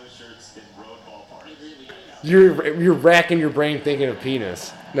 You're racking your brain thinking of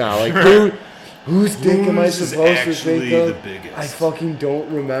penis. No, like whose dick am I Whose is supposed to actually think of? the biggest? I fucking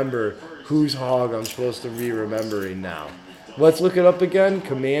don't remember whose hog I'm supposed to be remembering now. Let's look it up again.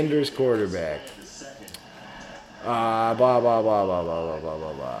 Commanders quarterback. Blah blah blah blah blah blah blah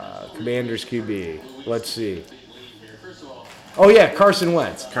blah blah. Commanders QB. Let's see. Oh yeah, Carson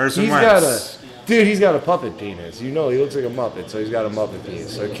Wentz. Carson He's Wentz. He's got a puppet penis. You know, he looks like a Muppet, so he's got a Muppet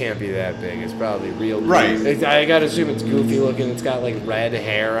penis. So it can't be that big. It's probably real. Right. I gotta assume it's goofy looking. It's got like red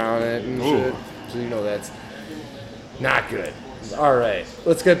hair on it and Ooh. shit. So you know that's not good. All right,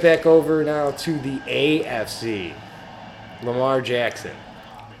 let's get back over now to the AFC. Lamar Jackson.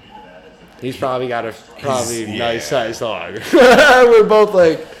 He's probably got a nice sized hog. We're both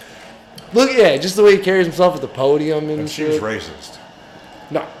like, look, yeah, just the way he carries himself at the podium and That seems shit. racist.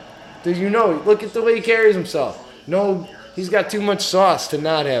 No, do you know? Look at the way he carries himself. No, he's got too much sauce to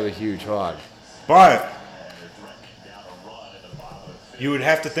not have a huge hog. But you would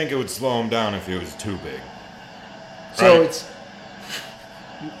have to think it would slow him down if it was too big. So Right.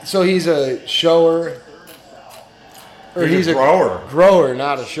 so he's a shower, or He's a grower. grower,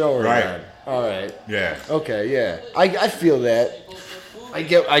 not a shower. Right. Then. All right. Yeah. Okay. Yeah. I feel that. I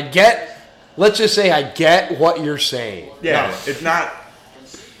get. Let's just say I get what you're saying. Yeah. No. It's not.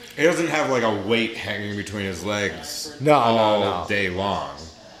 He doesn't have like a weight hanging between his legs No, all no. day long.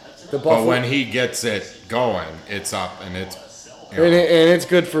 The But Buffalo, when he gets it going, it's up and it's. You know, and it's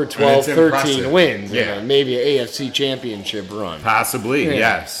good for 12, it's 13 impressive. wins. Yeah. And maybe an AFC championship run. possibly, Yeah.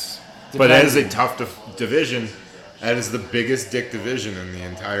 yes. But that is a Depends. tough division. That is the biggest dick division in the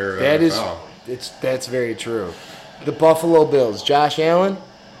entire That is, NFL. that's very true. The Buffalo Bills, Josh Allen.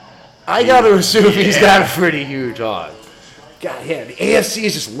 I got to assume he's got a pretty huge hog. God, yeah, the AFC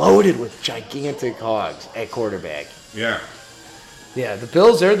is just loaded with gigantic hogs at quarterback. Yeah. Yeah, the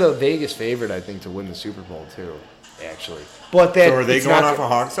Bills, they're the Vegas favorite, I think, to win the Super Bowl, too, actually. But that, So are they it's going not- off of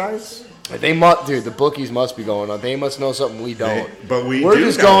hog size? They must, dude, the bookies must be going on. They must know something we don't. But we're We're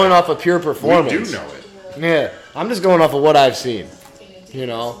just going off of pure We performance. do know it. Yeah, I'm just going off of what I've seen. You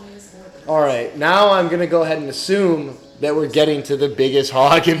know? All right, now I'm going to go ahead and assume that we're getting to the biggest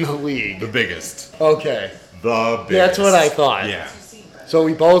hog in the league. The biggest. Okay. The biggest. That's what I thought. Yeah. So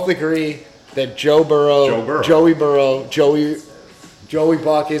we both agree that Joe Burrow, Joey Burrow, Joey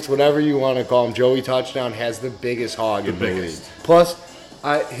Buckets, whatever you want to call him, Joey Touchdown, has the biggest hog in the league. biggest. Plus,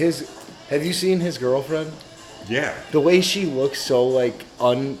 have you seen his girlfriend? Yeah. The way she looks so like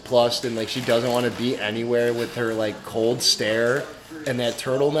unplussed and like she doesn't want to be anywhere with her like cold stare and that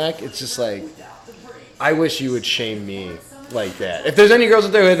turtleneck, it's just like, I wish you would shame me like that. If there's any girls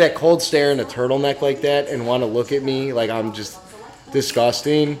out there who have that cold stare and a turtleneck like that and want to look at me like I'm just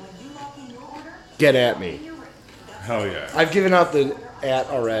disgusting, get at me. Hell yeah. I've given out the at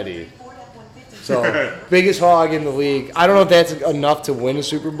already. So, biggest hog in the league. I don't know if that's enough to win a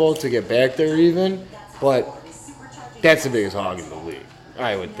Super Bowl to get back there even, but that's the biggest hog in the league,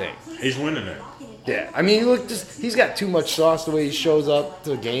 I would think. He's winning it. Yeah, I mean, he's got too much sauce the way he shows up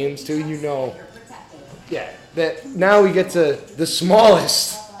to games too. You know, yeah. That now we get to the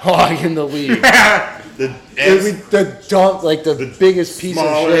smallest hog in the league. The the biggest piece of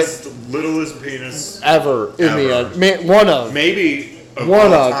smallest, littlest penis shit ever in ever. the one of maybe One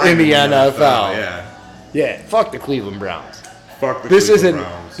all of time in the NFL. Yeah. yeah. Fuck the Cleveland Browns. Fuck the This Cleveland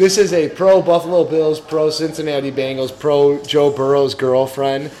isn't. Browns. This is a pro Buffalo Bills, pro Cincinnati Bengals, pro Joe Burrow's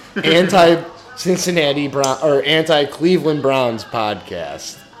girlfriend, anti Cincinnati Brown or anti Cleveland Browns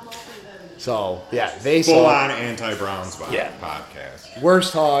podcast. So yeah, they Full saw on anti-Browns Yeah. podcast.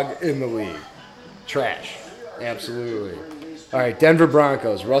 worst hog in the league. Trash, absolutely. All right, Denver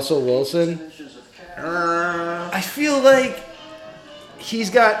Broncos, Russell Wilson. I feel like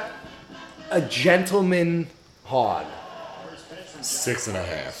he's got a gentleman hog.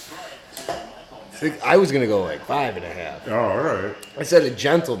 6.5. I was gonna go like 5.5. Oh, all right. I said a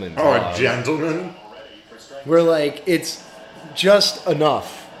gentleman. Oh, hog. a gentleman? Where like it's just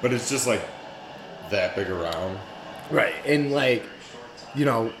enough. But it's just like that big around. Right. And like, you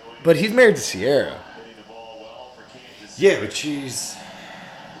know, but he's married to Sierra, Yeah, but she's...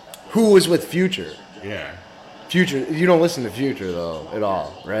 who was with Future. Yeah. Future, you don't listen to Future though at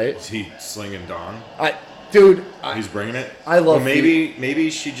all, right? Is he slinging Dawn? Dude, He's bringing it? I love Well, maybe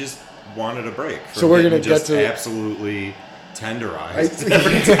she just wanted a break. So we're gonna just get to- absolutely tenderized.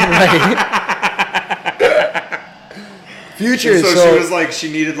 right. Future, so so she was like,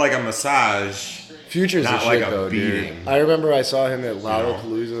 she needed like a massage. Future's Not the like shit, a though, beating. dude. I remember I saw him at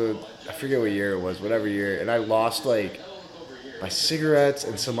Lollapalooza. I forget what year it was, whatever year, and I lost like my cigarettes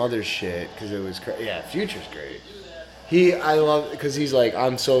and some other shit because it was yeah. Future's great. I love because he's like,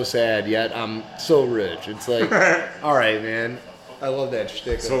 I'm so sad yet I'm so rich. It's like, all right, man. I love that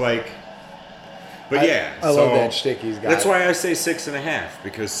shtick. So like, but I love that shtick he's got. That's why I say 6.5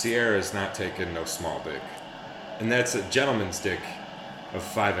 because Sierra's not taking no small dick, and that's a gentleman's dick of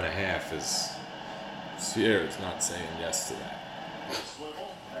 5.5 is. Sierra's not saying yes to that.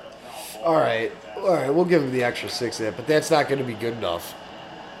 All right, we'll give him the extra 6 there, but that's not going to be good enough.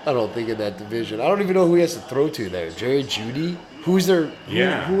 I don't think in that division. I don't even know who he has to throw to there. Jerry Jeudy? Who's their?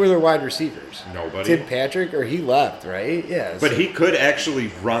 Who are their wide receivers? Nobody. Tim Patrick, or he left, right? Yeah. But he could actually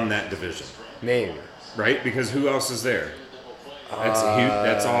run that division, maybe. right? Because who else is there?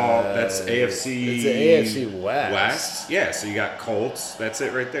 That's all. That's AFC. It's the AFC West. West. Yeah. So you got Colts. That's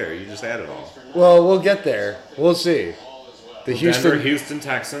it right there. You just add it all. Well, we'll get there. We'll see. The Houston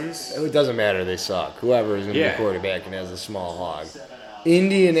Texans. It doesn't matter. They suck. Whoever is going to be quarterback and has a small hog.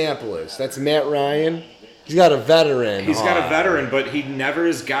 Indianapolis. That's Matt Ryan. He's got a veteran. He's got a veteran, but he never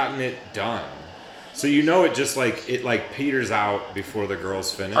has gotten it done. So you know it just like peters out before the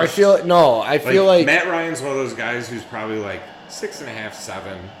girls finish. I feel like Matt Ryan's one of those guys who's probably like 6.5,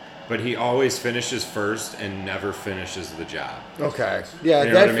 7, but he always finishes first and never finishes the job. Okay. Yeah, You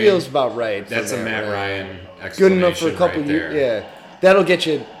know that what I feels mean? about right. That's a Matt Ryan explanation. Good enough for a couple right years. there. Yeah. That'll get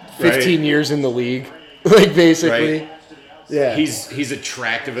you 15 years in the league. Like basically. Right. Yeah. He's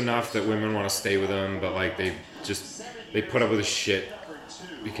attractive enough that women want to stay with him, but like they put up with his shit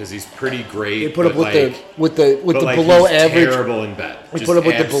because he's pretty great. They put up with but the like below he's average. Terrible in bed. They Just put up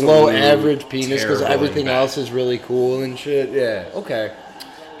with the below average penis because terrible everything in bed. else is really cool and shit. Yeah. Okay.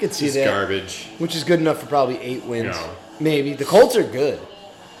 I can see Just that. garbage. Which is good enough for probably 8 wins. No. Maybe the Colts are good.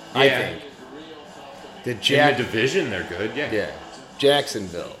 I Yeah. think. The In the division, they're good. Yeah. Yeah.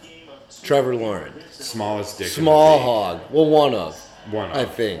 Jacksonville. Trevor Lawrence. Smallest dick. Small in the league. hog. Well, one of. One of. I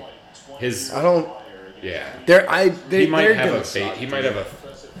think. His. I don't. Yeah. He might have a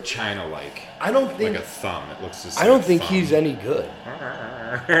China like. I don't think. Like a thumb. It looks just. I don't think he's any good.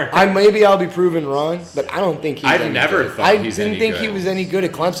 Maybe I'll be proven wrong, but I don't think he's. I've never good. thought he's any I didn't think good. he was any good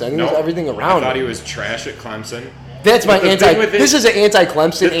at Clemson. I think it was No, everything around I thought him. he was trash at Clemson. That's my But the thing with it- This is an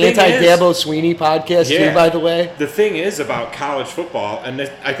anti-Clemson, the thing anti-Dabo Sweeney podcast too, Yeah. by the way. The thing is about college football, and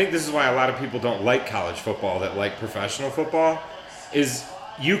I think this is why a lot of people don't like college football that like professional football, is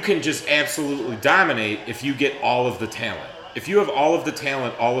you can just absolutely dominate if you get all of the talent. If you have all of the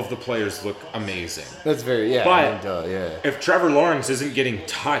talent, all of the players look amazing. That's very But yeah. if Trevor Lawrence isn't getting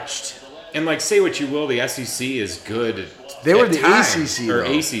touched, and like say what you will, the SEC is good. They were at the times, ACC, or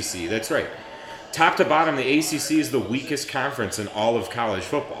though. ACC. That's right. Top to bottom, the ACC is the weakest conference in all of college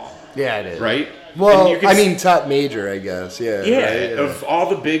football. Yeah, it is. Right? Well, And you can I mean, top major, I guess. Yeah. yeah, right, of all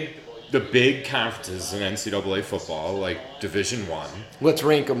the big conferences in NCAA football, like Division I. Let's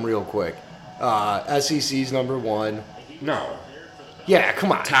rank them real quick. SEC's number 1. No. Yeah,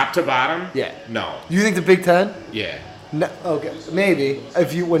 come on. Top to bottom? Yeah. No. You think the Big Ten? Yeah. No, okay, maybe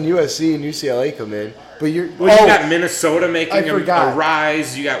when USC and UCLA come in, but you're. Well, you got Minnesota making a forgot.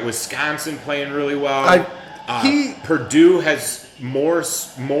 rise. You got Wisconsin playing really well. Purdue has more.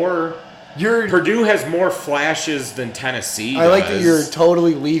 Purdue has more flashes than Tennessee. I like that does. you're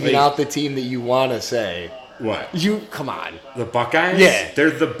totally leaving Like- out the team that you want to say. What? You come on. The Buckeyes? Yeah. They're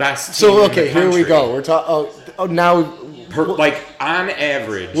the best team So in okay, the here we country. go. We're talking. Now Like on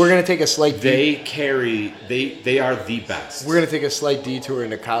average, we're gonna take a slight. They are the best. We're gonna take a slight detour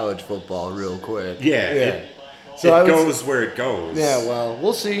into college football real quick. Yeah. So it goes where it goes. Yeah, well,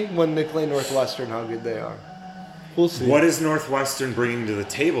 we'll see when they play Northwestern how good they are. We'll see. What is Northwestern bringing to the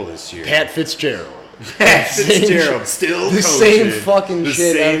table this year? Pat Fitzgerald. Pat Fitzgerald still the coaching. same fucking The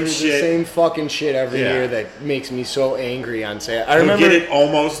shit. same The shit. same fucking shit every Yeah. year that makes me so angry on Saturday. I He'll remember get it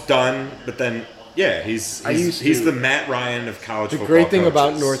almost done, but then he's the Matt Ryan of college the football. great thing about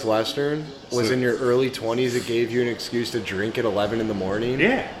coaches. Northwestern was So- in your early 20s, it gave you an excuse to drink at 11 in the morning.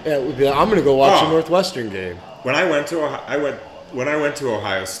 Yeah. It would be like, I'm gonna go watch Oh. a Northwestern game. When I went to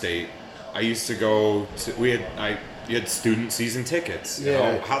Ohio State, I used to go to you had student season tickets.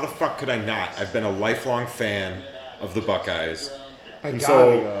 Yeah. How the fuck could I not? I've been a lifelong fan of the Buckeyes. I gotta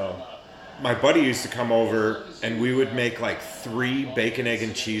so go. my buddy used to come over and we would make like 3 bacon, egg,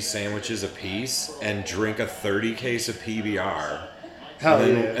 and cheese sandwiches a piece and drink a 30 case of PBR.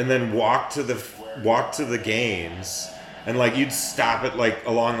 And then walk to the games. And like you'd stop it like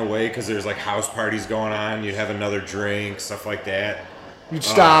along the way because there's like house parties going on. You'd have another drink, stuff like that. You'd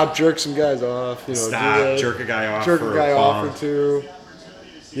stop, jerk some guys off. Stop, jerk a guy off jerk for a guy a off bump. or two.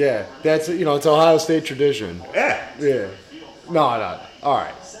 Yeah, that's it's Ohio State tradition. Yeah. Yeah. No. All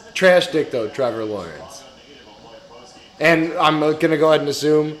right. Trash dick though, Trevor Lawrence. And I'm gonna go ahead and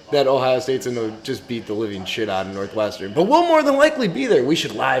assume that Ohio State's gonna just beat the living shit out of Northwestern, but we'll more than likely be there. We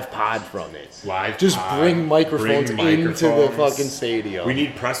should live pod from it. Just bring microphones into the fucking stadium. We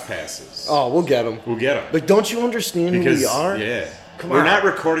need press passes. Oh, we'll get them. We'll get them. But don't you understand who we are? Yeah. Come we're on. not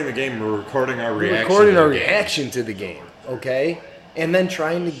recording the game. We're recording our reaction. We're recording our to the game. reaction to the game, okay? And then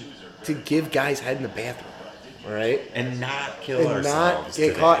trying to give guys head in the bathroom, all right? And not kill And ourselves not get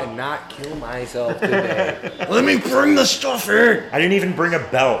today. caught and not kill myself today. Let me bring the stuff in. I didn't even bring a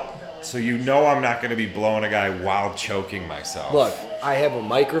belt, so I'm not going to be blowing a guy while choking myself. Look, I have a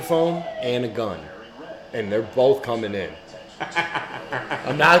microphone and a gun, and they're both coming in.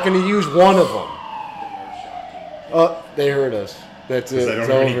 I'm not going to use one of them. Oh, they heard us. That's it. I don't It's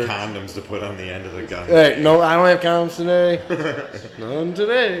have over. any condoms to put on the end of the gun. Hey, no, I don't have condoms today. None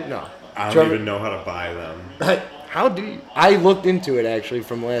today. No. I don't Trevor- even know how to buy them. How do you? I looked into it actually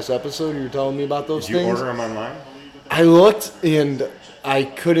from last episode. You were telling me about those Did you things. order them online? I looked and I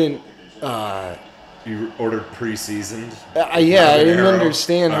couldn't. You ordered pre-seasoned? Yeah, I didn't Habanero,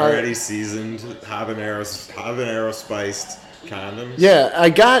 understand how. already seasoned habanero spiced condoms. Yeah, I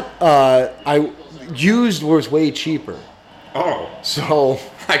got. I used was way cheaper. Oh, So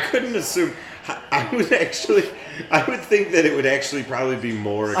I couldn't assume. I would think that it would actually probably be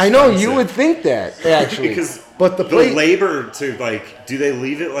more I expensive. know you would think that actually, because but the plate. labor to do they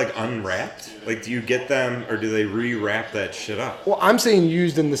leave it like unwrapped? Like, do you get them or do they re-wrap that shit up? Well, I'm saying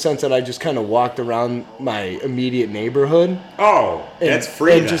used in the sense that I just kind of walked around my immediate neighborhood. Oh, And, that's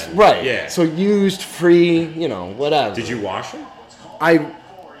free. and then. just right. Yeah. So used, free, whatever. Did you wash them?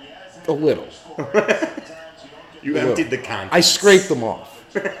 A little. You emptied the contents. I scraped them off.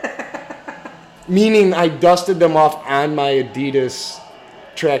 Meaning I dusted them off on my Adidas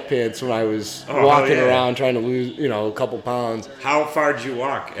track pants when I was Oh, walking hell yeah. around trying to lose, a couple pounds. How far did you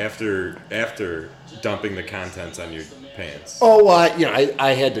walk after dumping the contents on your pants? Oh, well,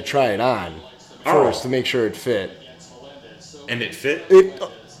 I had to try it on first Oh. to make sure it fit. And it fit? It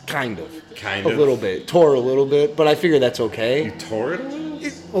kind of. Kind a of? little bit. Tore a little bit, but I figure that's okay. You tore it a little?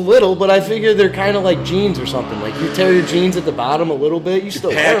 A little, but I figure they're kind of like jeans or something. Like you tear your jeans at the bottom a little bit, you still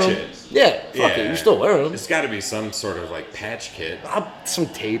wear patch them. it. Yeah, fuck it, you still wear them. It's got to be some sort of patch kit. Some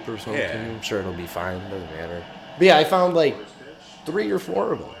tape or something. Yeah. I'm sure it'll be fine. Doesn't matter. But yeah, I found 3 or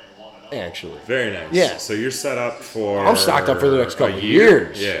 4 of them, actually. Very nice. Yeah. So you're set up for. I'm stocked up for the next a couple of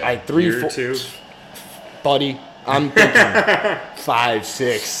year? years. Yeah. I 3, year 4, or 2. buddy. I'm thinking 5,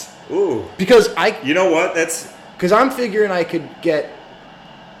 6. Ooh. Because You know what? That's. I'm figuring I could get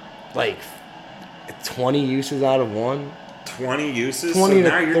 20 uses out of one. 20 uses. 20 so to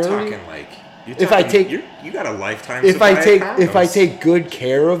now you're 30? talking If I take- you got a lifetime. If supply I take of if I condoms. take good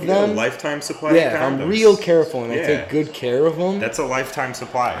care of You got a them, lifetime supply. yeah, of if I'm condoms. real careful and I Yeah. take good care of them, That's a lifetime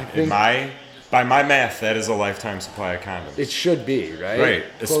supply. think- By my math, that is a lifetime supply of condoms. it should be, right? Right.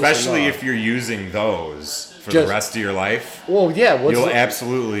 Close Especially enough. if you're using those for the Just- rest of your life. Well, yeah.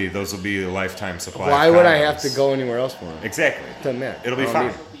 Those will be a lifetime supply. Why of would I have condoms. to go anywhere else for them? Exactly. Doesn't matter. It'll be I don't fine.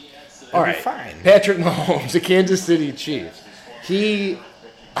 need it. It'll All be right, fine. Patrick Mahomes, the Kansas City Chiefs.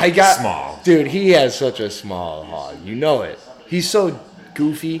 I got Small. dude. He has such a small hog. You know it. He's so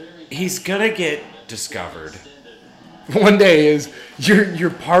goofy. He's gonna get discovered. One day is your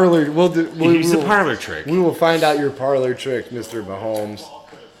parlor. He's a parlor trick. We will find out your parlor trick, Mr. Mahomes.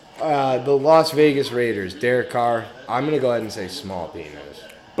 The Las Vegas Raiders, Derek Carr. I'm gonna go ahead and say small penis.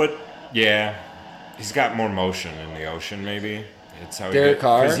 But yeah, he's got more motion in the ocean. Maybe it's how Derek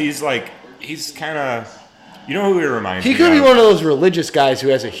Carr? Because he's kind of. You know who he reminds me He could of? be one of those religious guys who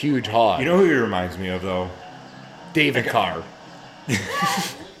has a huge hog. You know who he reminds me of though? David Carr.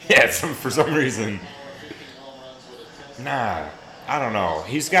 Yeah, for some reason. Nah, I don't know.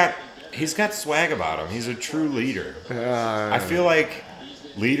 He's got swag about him. He's a true leader. I feel like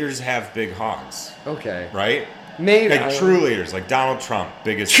leaders have big hogs, Okay. right? Maybe. Like true leaders, like Donald Trump,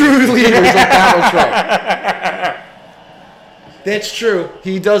 biggest. True leaders like Donald Trump. That's true.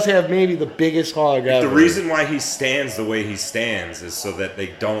 He does have maybe the biggest hog ever. The reason why he stands the way he stands is so that they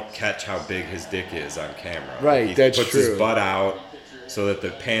don't catch how big his dick is on camera. Right, He that's puts true. his butt out so that the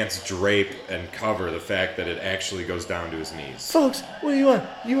pants drape and cover the fact that it actually goes down to his knees. Folks, what do you want?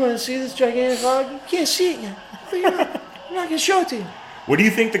 You want to see this gigantic hog? You can't see it yet. What do you want? I'm not going to show it to you. What do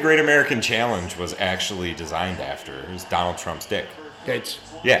you think the Great American Challenge was actually designed after? It was Donald Trump's dick. That's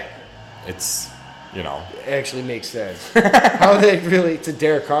Yeah, it's actually makes sense. How they really to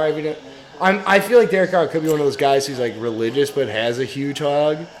Derek Carr? I feel like Derek Carr could be one of those guys who's like religious but has a huge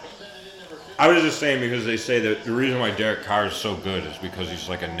hog. I was just saying because they say that the reason why Derek Carr is so good is because he's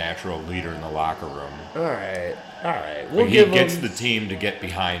like a natural leader in the locker room. All right. He gets the team to get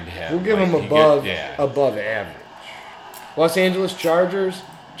behind him. We'll give him above average. Los Angeles Chargers,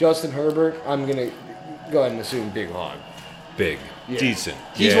 Justin Herbert. I'm gonna go ahead and assume big hog. Big, decent.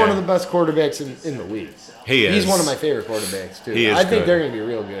 He's one of the best quarterbacks in the league. He is. He's one of my favorite quarterbacks too. He is I think good. they're gonna be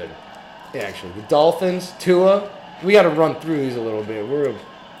real good. Yeah, actually, the Dolphins, Tua. We got to run through these a little bit.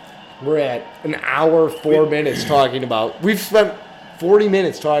 We're at an hour 4 minutes talking about. We've spent 40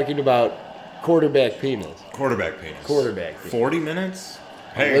 minutes talking about quarterback penis. Quarterback penis. 40 minutes?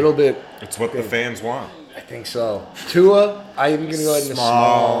 Hey, A little bit. It's what the fans want. I think so. Tua, I'm going to go ahead and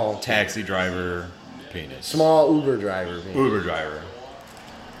Small taxi driver penis. Small Uber driver. Maybe. Uber driver.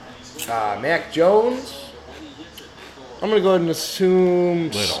 Mac Jones, I'm going to go ahead and assume...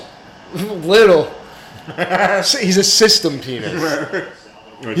 Little. He's a system penis.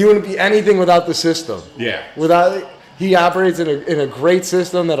 He wouldn't be anything without the system. Yeah. He operates in a great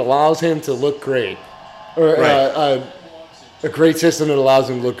system that allows him to look great, or Right. a great system that allows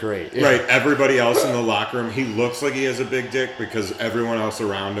him to look great. Yeah. Right. Everybody else in the locker room, he looks like he has a big dick because everyone else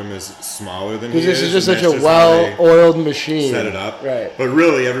around him is smaller than he is. Because this is just and such a that's how they well-oiled machine. set it up. Right. But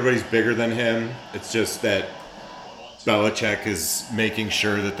really, everybody's bigger than him. It's just that Belichick is making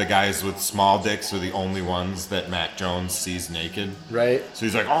sure that the guys with small dicks are the only ones that Mac Jones sees naked. Right. So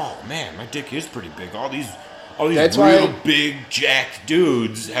he's like, "Oh man, my dick is pretty big. All these That's real why- big jacked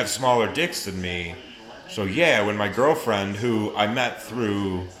dudes have smaller dicks than me." So yeah, when my girlfriend, who I met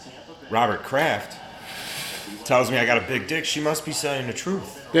through Robert Kraft, tells me I got a big dick, she must be saying the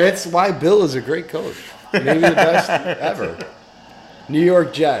truth. That's why Bill is a great coach. Maybe the best ever. New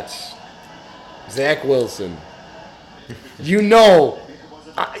York Jets. Zach Wilson. You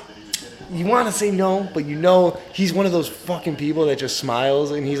want to say no, but he's one of those fucking people that just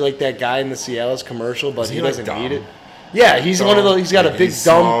smiles, and he's like that guy in the Cialis commercial, but he like doesn't dumb? need it. Yeah, he's one of those. He's got a big He's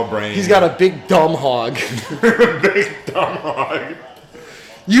small dumb. brain. He's got a big dumb hog. Big dumb hog.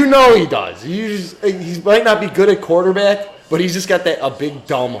 He does. He might not be good at quarterback, but he's just got a big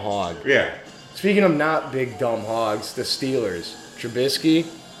dumb hog. Yeah. Speaking of not big dumb hogs, the Steelers, Trubisky.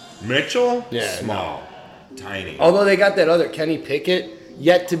 Mitchell? Yeah, Small. Tiny. Although they got that other Kenny Pickett,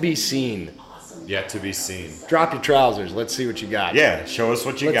 yet to be seen. Yet to be seen. Drop your trousers. Let's see what you got. Yeah, show us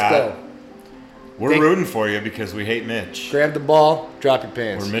what you Let's got. go. We're rooting for you because we hate Mitch. Grab the ball. Drop your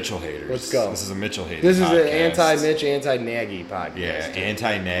pants. We're Mitchell haters. Let's go. This is a Mitchell hater. This is podcast. an anti-Mitch, anti-Nagy podcast. Yeah,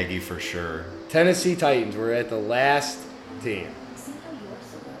 anti-Nagy for sure. Tennessee Titans. We're at the last team.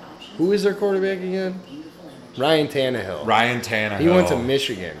 Who is their quarterback again? Ryan Tannehill. Ryan Tannehill. He went to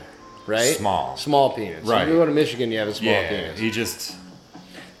Michigan, right? Small penis. Right. So if you go to Michigan, you have a small Yeah, penis. he just...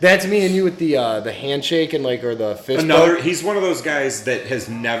 That's me and you with the handshake and or the fist bump. He's one of those guys that has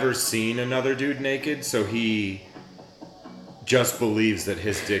never seen another dude naked, so he just believes that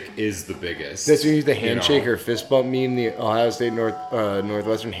his dick is the biggest. That's when you use the handshake or fist bump meme, the Ohio State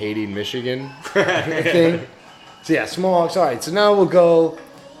Northwestern hating Michigan thing. So yeah, small. Sorry. So now we'll go.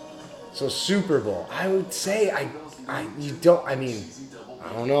 So Super Bowl. I would say I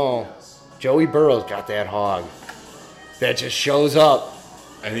don't know. Joey Burrow's got that hog. That just shows up.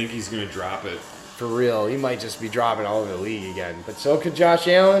 I think he's going to drop it. For real. He might just be dropping all over the league again. But so could Josh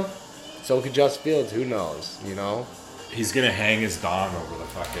Allen. So could Justin Fields. Who knows? You know? He's going to hang his dong over the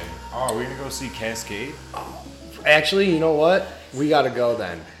fucking... Oh, are we going to go see Cascade? Actually, you know what? We got to go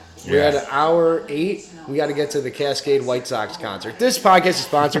then. We're Yeah. at an hour 8. We got to get to the Cascade White Sox concert. This podcast is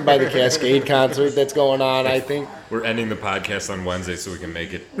sponsored by the Cascade concert that's going on, I think. We're ending the podcast on Wednesday so we can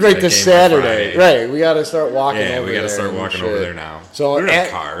make it... Right, that this game Saturday. Friday. Right, we got to start walking over there. Yeah, we got to start and walking shit. over there now. So we don't have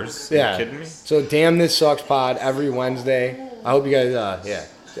at- cars. Yeah. Are you kidding me? So Damn This Sucks pod every Wednesday. I hope you guys, yeah.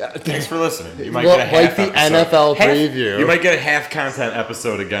 Thanks for listening. You might Well, get a like half the episode. NFL preview. You might get a half content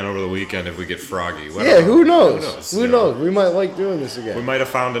episode again over the weekend if we get froggy. Yeah, who knows? Who you know? knows? We might like doing this again. We might have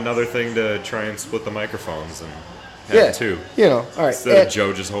found another thing to try and split the microphones and have Yeah, two. You know, all right. Instead of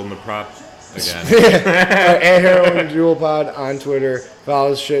Joe just holding the prop again. At Heroin Jewel Pod on Twitter.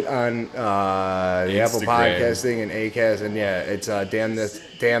 Follow us shit on the Apple Instagram. Podcasting and Acast, and yeah, it's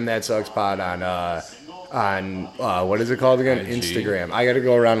Damn That Sucks Pod on what is it called again? IG. Instagram. I got to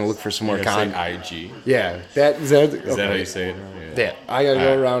go around and look for some more You're gonna content. say IG. Yeah, is that Is that how you say it? now? Yeah, I got to go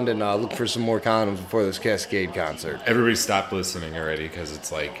Alright. around and look for some more condoms before this Cascade concert. Everybody stopped listening already because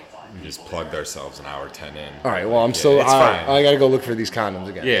it's like we just plugged ourselves an hour 10 in. All right, well, I'm still. it's fine. I got to go look for these condoms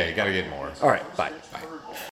again. Yeah, you got to get more. All right, bye.